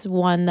realize,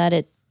 one, that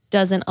it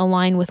doesn't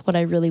align with what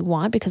I really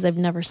want because I've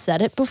never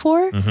said it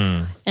before.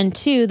 And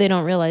two, they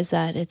don't realize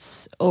that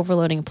it's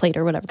overloading a plate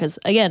or whatever. Because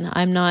again,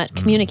 I'm not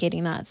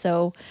communicating that.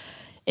 So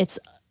it's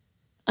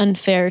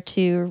unfair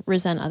to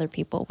resent other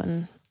people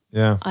when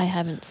I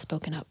haven't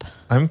spoken up.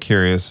 I'm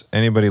curious,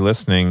 anybody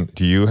listening,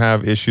 do you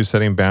have issues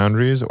setting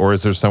boundaries or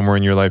is there somewhere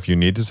in your life you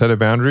need to set a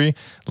boundary?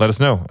 Let us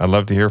know. I'd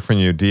love to hear from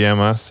you. DM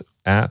us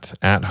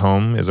at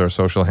home is our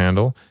social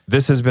handle.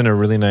 This has been a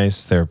really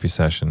nice therapy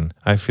session.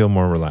 I feel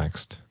more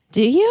relaxed.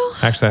 Do you?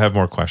 Actually, I have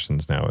more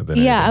questions now than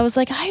anything. I was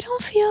like, I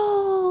don't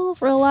feel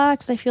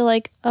relaxed. I feel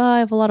like I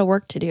have a lot of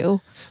work to do.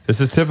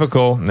 This is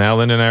typical. Now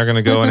Linda and I are going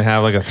to go and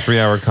have like a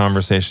 3-hour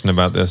conversation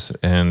about this,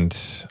 and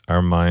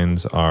our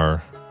minds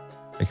are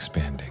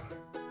expanding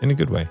in a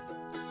good way.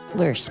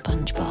 We're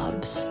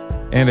SpongeBobs.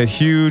 And a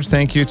huge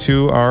thank you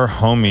to our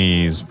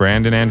homies,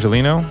 Brandon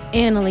Angelino,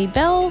 Annalie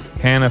Bell,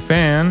 Hannah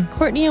Fan,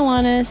 Courtney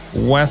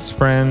Iwanis, Wes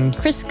Friend,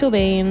 Chris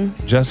Cobain,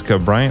 Jessica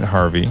Bryant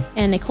Harvey,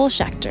 and Nicole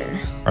Schachter.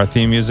 Our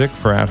theme music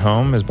for At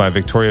Home is by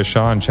Victoria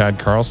Shaw and Chad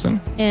Carlson.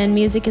 And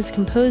music is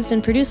composed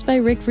and produced by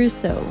Rick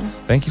Russo.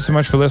 Thank you so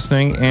much for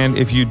listening. And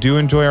if you do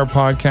enjoy our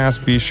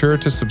podcast, be sure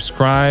to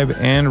subscribe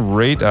and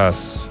rate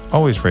us.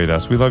 Always rate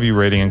us. We love you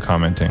rating and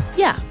commenting.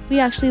 Yeah, we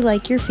actually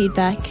like your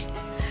feedback.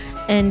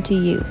 And to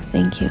you,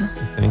 thank you.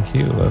 Thank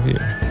you. Love you.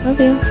 Love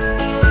you.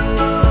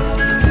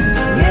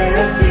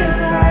 Yeah, it feels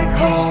like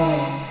home.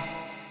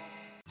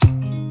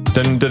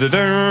 Dun, dun, dun,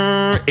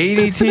 dun.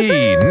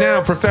 ADT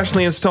now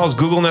professionally installs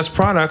Google Nest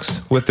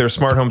products with their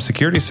smart home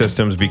security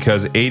systems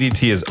because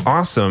ADT is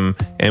awesome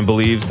and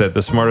believes that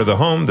the smarter the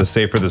home, the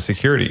safer the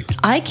security.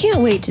 I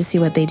can't wait to see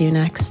what they do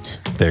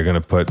next. They're going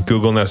to put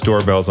Google Nest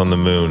doorbells on the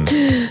moon.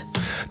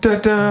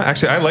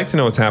 Actually, I'd like to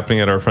know what's happening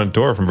at our front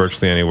door from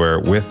virtually anywhere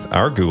with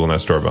our Google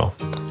Nest doorbell.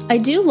 I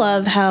do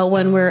love how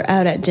when we're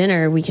out at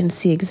dinner, we can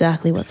see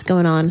exactly what's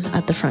going on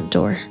at the front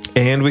door.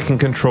 And we can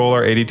control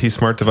our ADT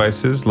smart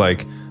devices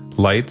like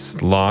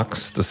lights,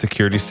 locks, the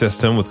security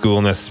system with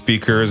Google Nest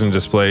speakers and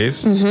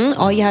displays.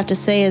 All you have to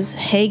say is,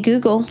 hey,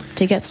 Google,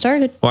 to get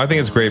started. Well, I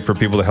think it's great for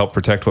people to help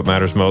protect what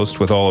matters most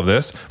with all of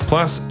this.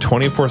 Plus,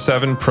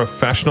 24/7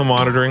 professional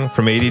monitoring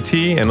from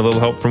ADT and a little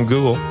help from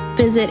Google.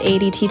 Visit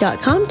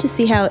ADT.com to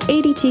see how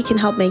ADT can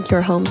help make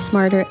your home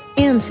smarter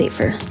and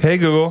safer. Hey,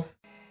 Google.